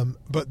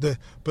 But the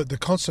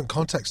Constant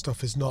Contact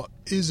stuff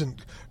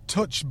isn't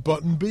touch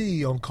button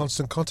B on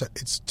Constant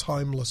Contact. It's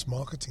timeless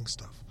marketing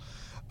stuff.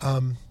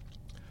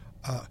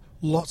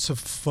 Lots of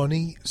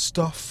funny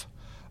stuff.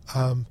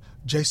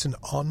 Jason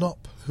Arnott,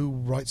 who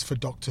writes for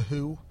Doctor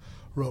Who,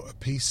 wrote a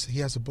piece. He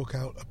has a book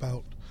out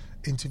about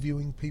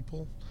interviewing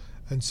people,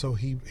 and so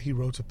he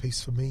wrote a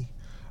piece for me.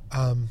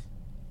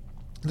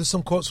 There's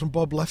some quotes from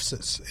Bob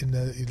Lefsetz in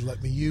there he'd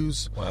let me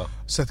use. Wow.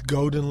 Seth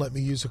Godin let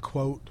me use a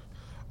quote.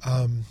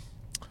 I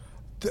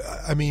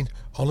mean,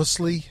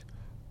 honestly,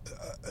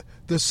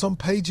 there's some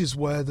pages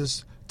where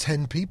there's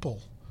 10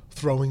 people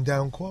throwing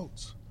down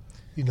quotes,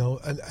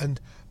 and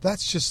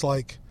that's just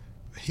like,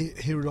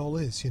 here it all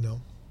is,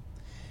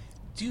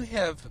 Do you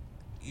have...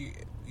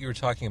 You were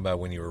talking about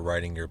when you were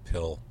writing your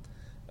Pill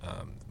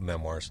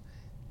memoirs.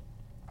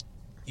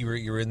 You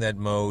were in that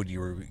mode. You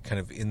were kind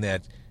of in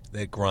that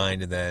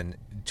grind, and then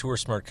Tour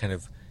Smart kind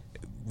of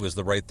was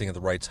the right thing at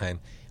the right time.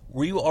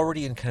 Were you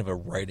already in kind of a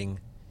writing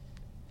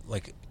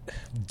like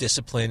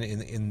discipline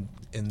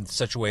in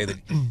such a way that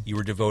you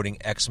were devoting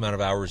X amount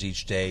of hours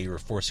each day? You were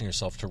forcing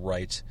yourself to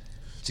write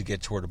to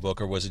get toward a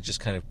book, or was it just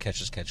kind of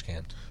catch as catch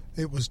can?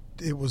 It was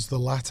the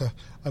latter.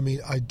 I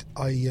mean,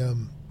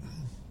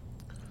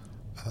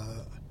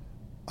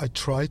 I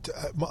tried.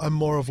 I'm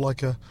more of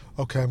like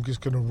I'm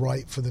just going to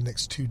write for the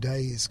next 2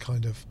 days,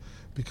 kind of,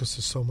 because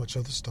there's so much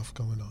other stuff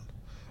going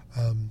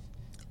on.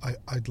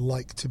 I'd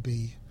like to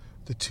be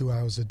the 2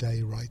 hours a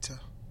day writer,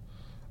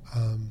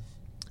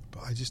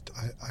 but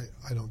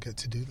I don't get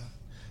to do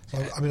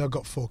that. I mean, I've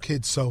got 4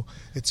 kids, so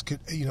it's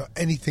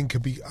anything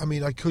could be. I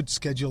mean, I could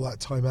schedule that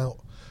time out,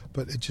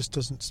 but it just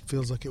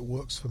feels like it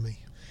works for me.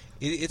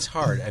 It's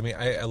hard. I mean,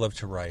 I love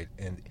to write,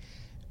 and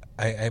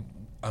I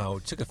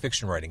took a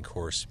fiction writing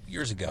course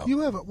years ago. You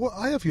have well,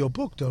 I have your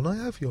book, don't I?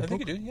 I have your book. I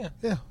think you do, yeah.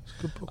 Yeah, it's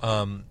a good book.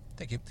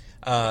 Thank you.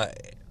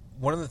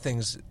 One of the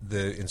things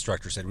the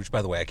instructor said, which,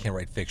 by the way, I can't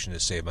write fiction to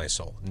save my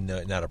soul.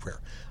 No, not a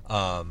prayer.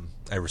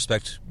 I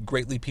respect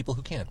greatly people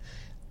who can.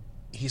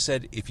 He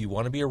said, if you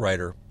want to be a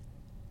writer,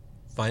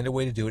 find a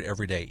way to do it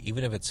every day,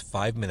 even if it's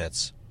 5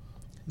 minutes,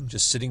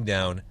 just sitting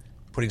down,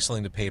 putting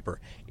something to paper.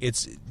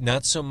 It's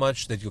not so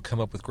much that you'll come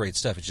up with great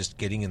stuff. It's just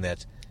getting in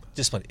that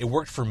discipline. It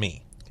worked for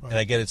me. Right. And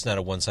I get it's not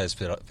a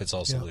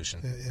one-size-fits-all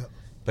solution. Yeah.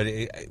 But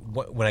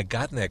when I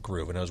got in that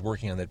groove and I was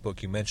working on that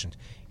book you mentioned,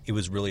 it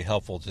was really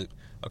helpful to,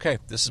 okay,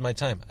 this is my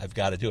time. I've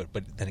got to do it.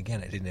 But then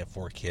again, I didn't have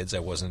 4 kids. I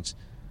wasn't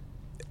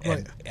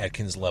at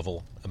Atkins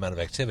level amount of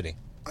activity.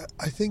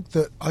 I think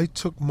that I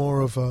took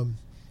more of a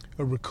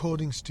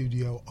recording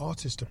studio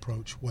artist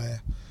approach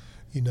where,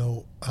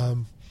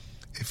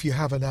 if you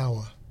have an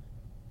hour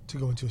to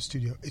go into a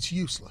studio, it's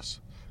useless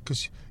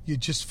because you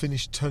just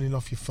finished turning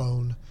off your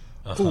phone.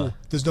 Oh,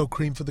 there's no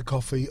cream for the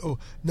coffee. Oh,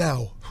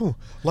 now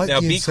light the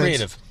be incense.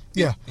 Creative.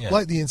 Yeah,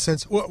 light the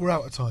incense. We're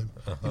out of time.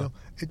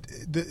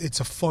 It's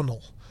a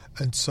funnel,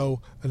 and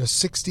so in a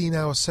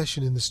 16-hour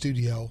session in the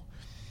studio,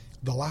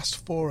 the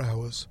last 4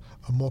 hours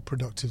are more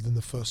productive than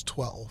the first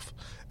 12.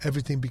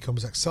 Everything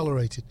becomes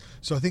accelerated.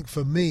 So I think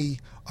for me,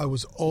 I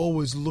was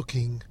always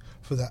looking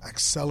for that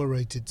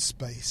accelerated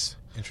space.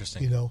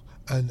 Interesting.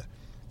 And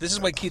this is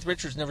why Keith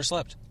Richards never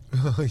slept.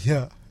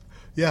 yeah.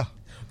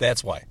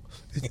 That's why.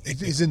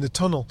 It is in the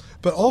tunnel.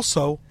 But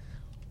also,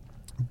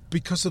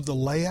 because of the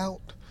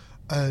layout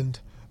and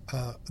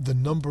the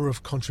number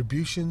of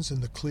contributions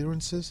and the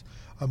clearances,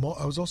 I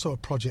was also a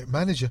project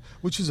manager,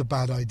 which is a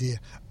bad idea.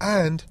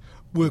 And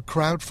we're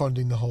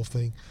crowdfunding the whole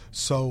thing.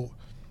 So,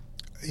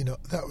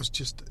 that was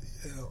just,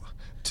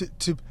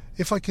 to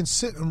if I can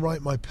sit and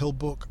write my Pill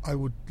book, I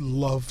would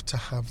love to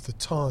have the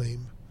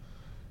time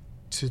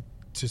to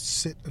to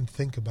sit and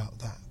think about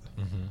that.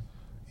 Mm-hmm.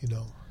 You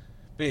know.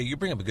 But yeah, you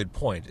bring up a good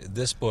point.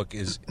 This book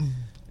is,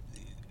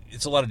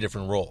 it's a lot of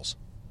different roles,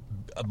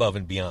 above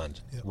and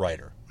beyond Yeah.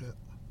 writer.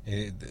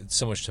 Yeah. It's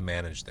so much to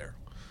manage there.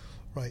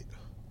 Right.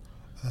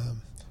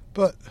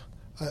 But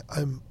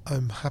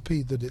I'm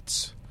happy that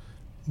it's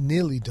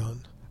nearly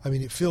done. I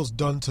mean, it feels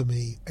done to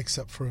me,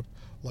 except for,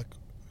 like,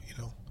 you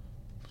know,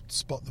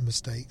 spot the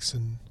mistakes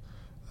and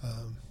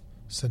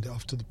send it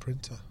off to the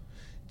printer.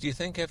 Do you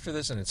think after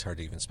this, and it's hard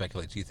to even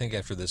speculate, do you think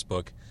after this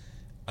book,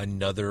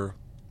 another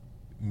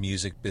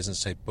music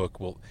business type book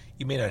will,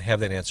 you may not have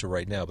that answer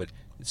right now, but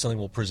something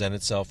will present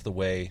itself the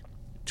way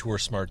Tour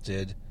Smart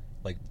did?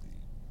 Like,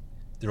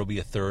 there will be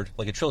a third,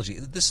 like a trilogy.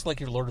 This is like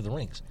your Lord of the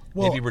Rings.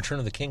 Well- Maybe Return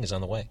of the King is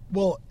on the way.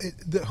 Well, it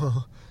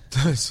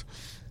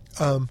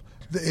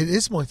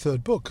is my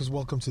third book, because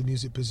Welcome to the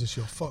Music Business,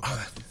 You're Fucked.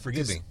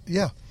 Forgive me.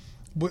 Yeah,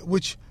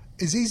 which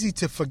is easy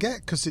to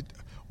forget, because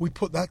we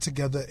put that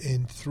together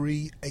in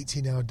 3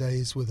 18-hour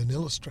days with an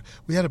illustrator.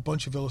 We had a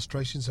bunch of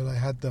illustrations, and I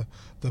had the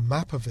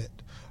map of it.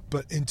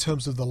 But in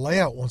terms of the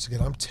layout, once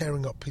again, I'm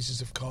tearing up pieces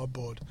of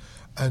cardboard.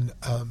 And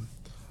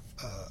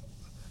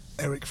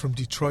Eric from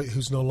Detroit,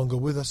 who's no longer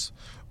with us,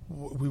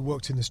 we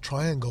worked in this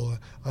triangle.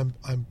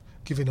 I'm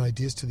giving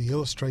ideas to the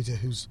illustrator,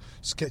 who's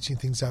sketching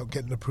things out,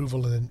 getting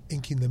approval, and then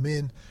inking them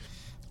in.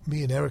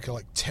 Me and Eric are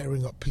like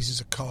tearing up pieces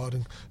of card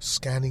and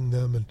scanning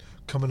them and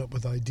coming up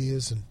with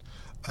ideas. And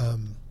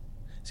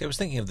See, I was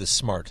thinking of the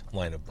Smart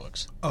line of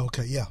books.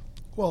 okay, yeah.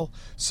 Well,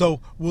 so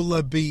will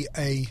there be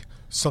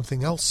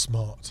something else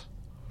smart?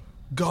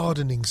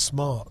 Gardening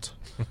smart,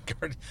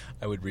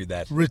 I would read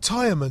that.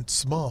 retirement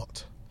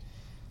smart.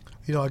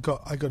 You know, I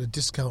got a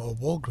discount at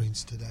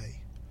Walgreens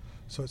today,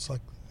 so it's like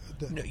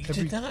No, you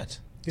did not.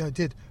 Yeah, I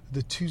did.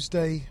 The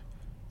Tuesday,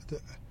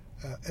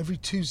 every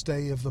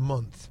Tuesday of the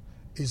month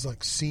is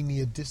like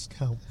senior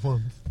discount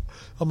month.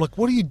 I'm like,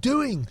 what are you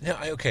doing? No,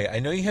 I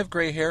know you have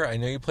gray hair. I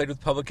know you played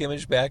with Public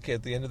Image back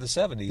at the end of the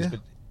 70s, Yeah. but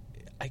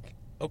I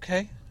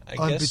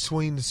I'm guess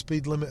between the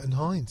speed limit and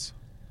Heinz.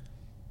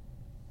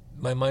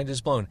 my mind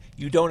is blown.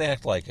 You don't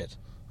act like it.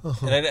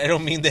 Uh-huh. And I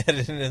don't mean that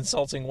in an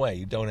insulting way.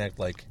 You don't act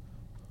like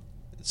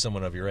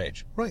someone of your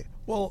age. Right.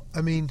 Well,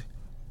 I mean,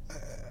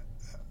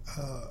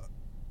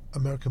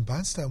 American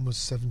Bandstand was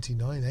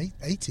 79,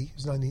 80. It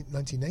was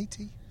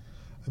 1980.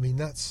 I mean,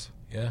 it's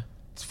Yeah.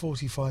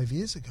 45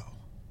 years ago.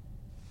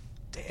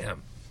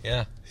 Damn.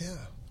 Yeah. Yeah.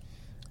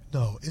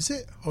 No, is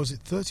it? Or is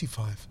it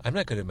 35? I'm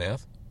not good at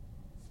math.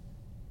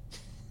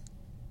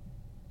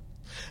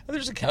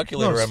 There's a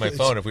calculator No, on my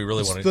phone if we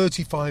really it's want to.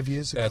 35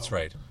 years ago. That's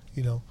right.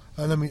 You know,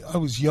 and I mean, I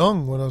was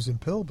young when I was in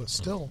Pill, but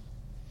still.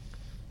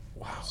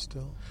 Wow.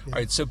 Still. All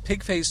right, so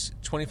Pigface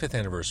 25th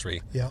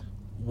anniversary. Yeah.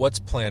 What's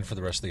planned for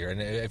the rest of the year?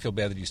 And I feel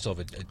bad that you still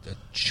have a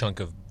chunk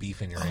of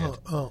beef in your hand.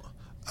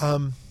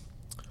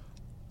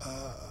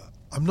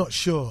 I'm not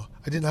sure.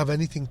 I didn't have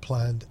anything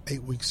planned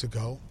 8 weeks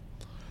ago,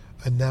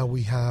 and now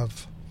we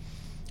have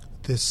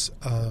this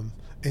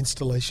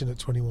installation at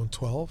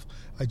 2112.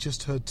 I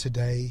just heard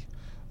today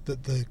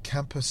that the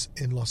campus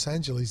in Los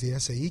Angeles, the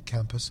SAE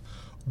campus,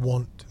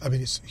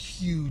 it's a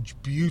huge,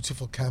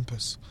 beautiful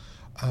campus.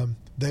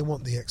 They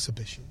want the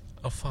exhibition.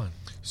 Oh, fun.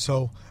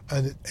 So,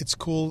 and it's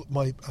cool.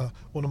 My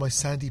one of my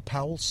Sandy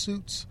Powell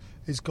suits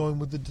is going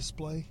with the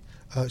display.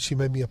 She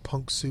made me a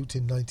punk suit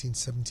in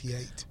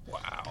 1978.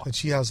 Wow. And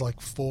she has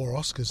like 4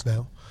 Oscars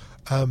now.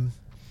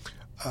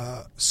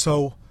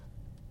 So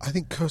I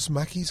think Kurs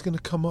Mackey's going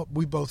to come up.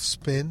 We both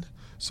spin.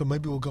 So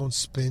maybe we'll go and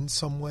spin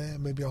somewhere.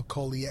 Maybe I'll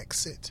call the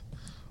exit.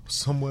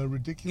 Somewhere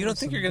ridiculous. You don't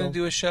think you're going to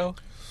do a show?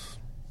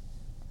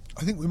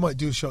 I think we might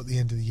do a show at the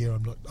end of the year.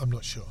 I'm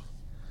not sure.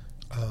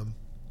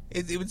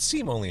 It would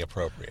seem only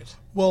appropriate.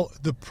 Well,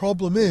 the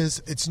problem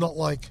is, it's not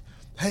like,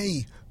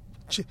 hey,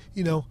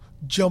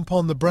 jump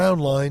on the Brown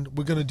line,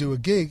 we're going to do a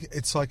gig.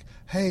 It's like,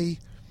 hey,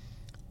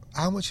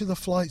 how much are the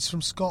flights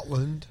from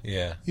Scotland?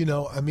 Yeah.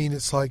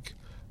 It's like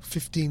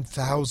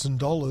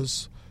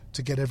 $15,000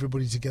 to get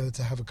everybody together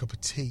to have a cup of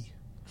tea.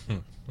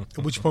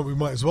 At which point we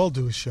might as well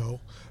do a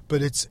show,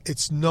 but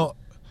it's not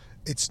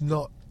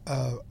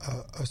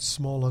a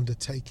small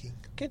undertaking.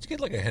 Can't you get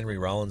like a Henry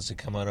Rollins to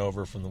come on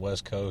over from the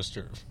West Coast?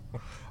 Or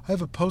I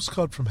have a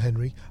postcard from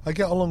Henry. I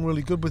get along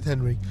really good with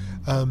Henry.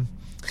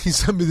 He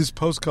sent me this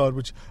postcard,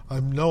 which I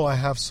know I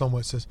have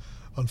somewhere. It says,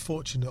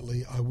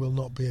 "Unfortunately, I will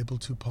not be able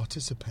to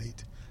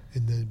participate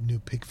in the new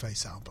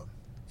Pigface album."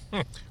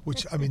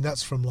 Which,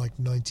 that's from like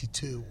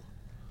 92.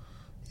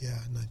 Yeah,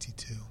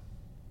 92.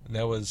 And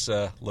that was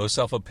low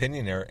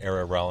self-opinion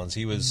era Rollins.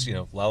 He was,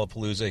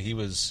 Lollapalooza. He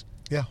was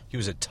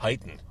a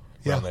titan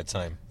around that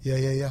time.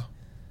 Yeah.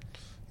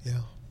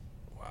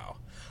 Wow. All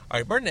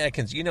right, Martin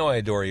Atkins, I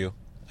adore you.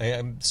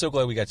 I'm so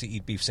glad we got to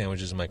eat beef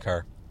sandwiches in my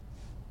car.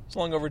 It's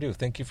long overdue.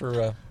 Thank you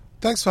for...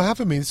 Thanks for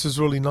having me. This was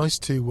really nice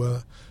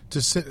to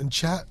sit and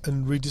chat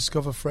and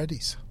rediscover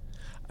Freddy's.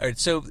 All right,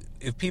 so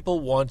if people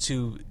want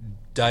to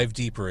dive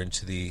deeper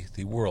into the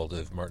world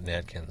of Martin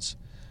Atkins,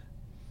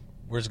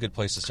 where's a good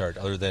place to start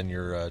other than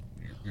your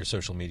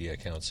social media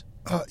accounts?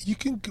 You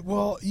can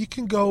go...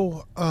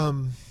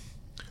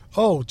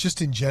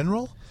 just in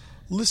general...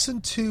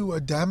 Listen to a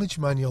Damage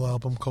Manual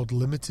album called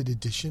Limited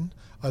Edition.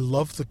 I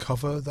love the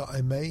cover that I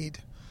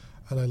made,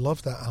 and I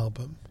love that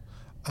album.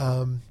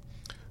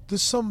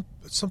 There's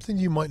something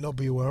you might not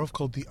be aware of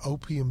called the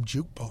Opium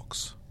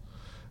Jukebox.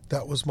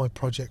 That was my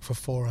project for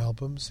 4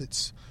 albums.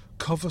 It's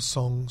cover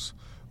songs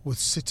with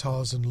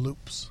sitars and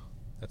loops.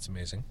 That's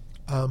amazing.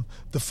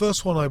 The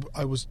first one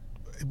it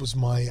was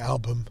my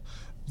album.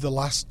 The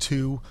last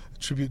 2, a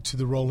tribute to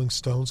the Rolling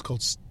Stones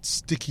called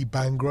Sticky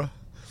Bangra,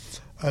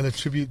 and a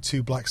tribute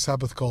to Black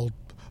Sabbath called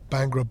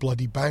Bangra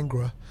Bloody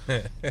Bangra.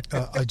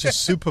 I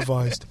just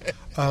supervised.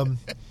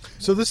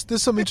 So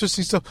there's some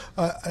interesting stuff.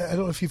 I don't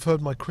know if you've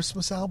heard my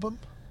Christmas album.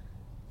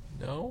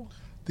 No?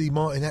 The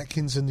Martin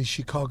Atkins and the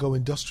Chicago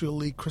Industrial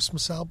League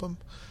Christmas album.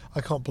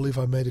 I can't believe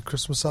I made a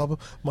Christmas album.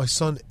 My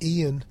son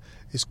Ian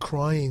is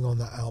crying on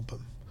that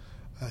album.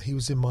 He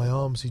was in my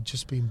arms. He'd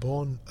just been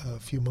born a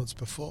few months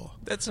before.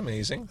 That's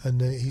amazing. And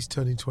he's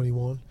turning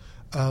 21.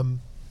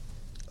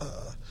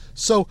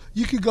 So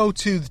you could go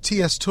to the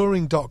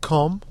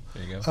tstouring.com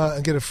There you go.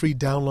 and get a free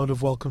download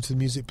of Welcome to the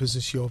Music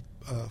Business, You're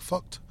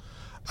Fucked.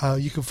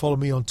 You can follow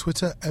me on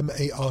Twitter,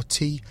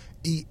 MarTeee,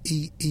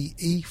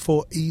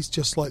 4 E's,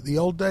 just like the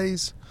old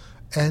days.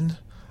 And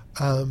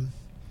I'm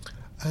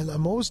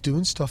always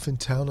doing stuff in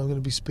town. I'm going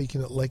to be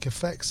speaking at Lake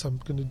Effects.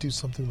 I'm going to do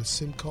something with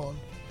SimCon.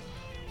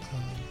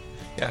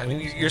 Yeah, I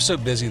mean, you're so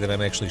busy that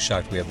I'm actually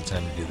shocked we have the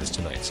time to do this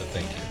tonight, so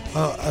thank you.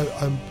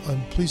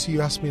 I'm pleased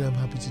you asked me, and I'm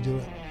happy to do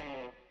it.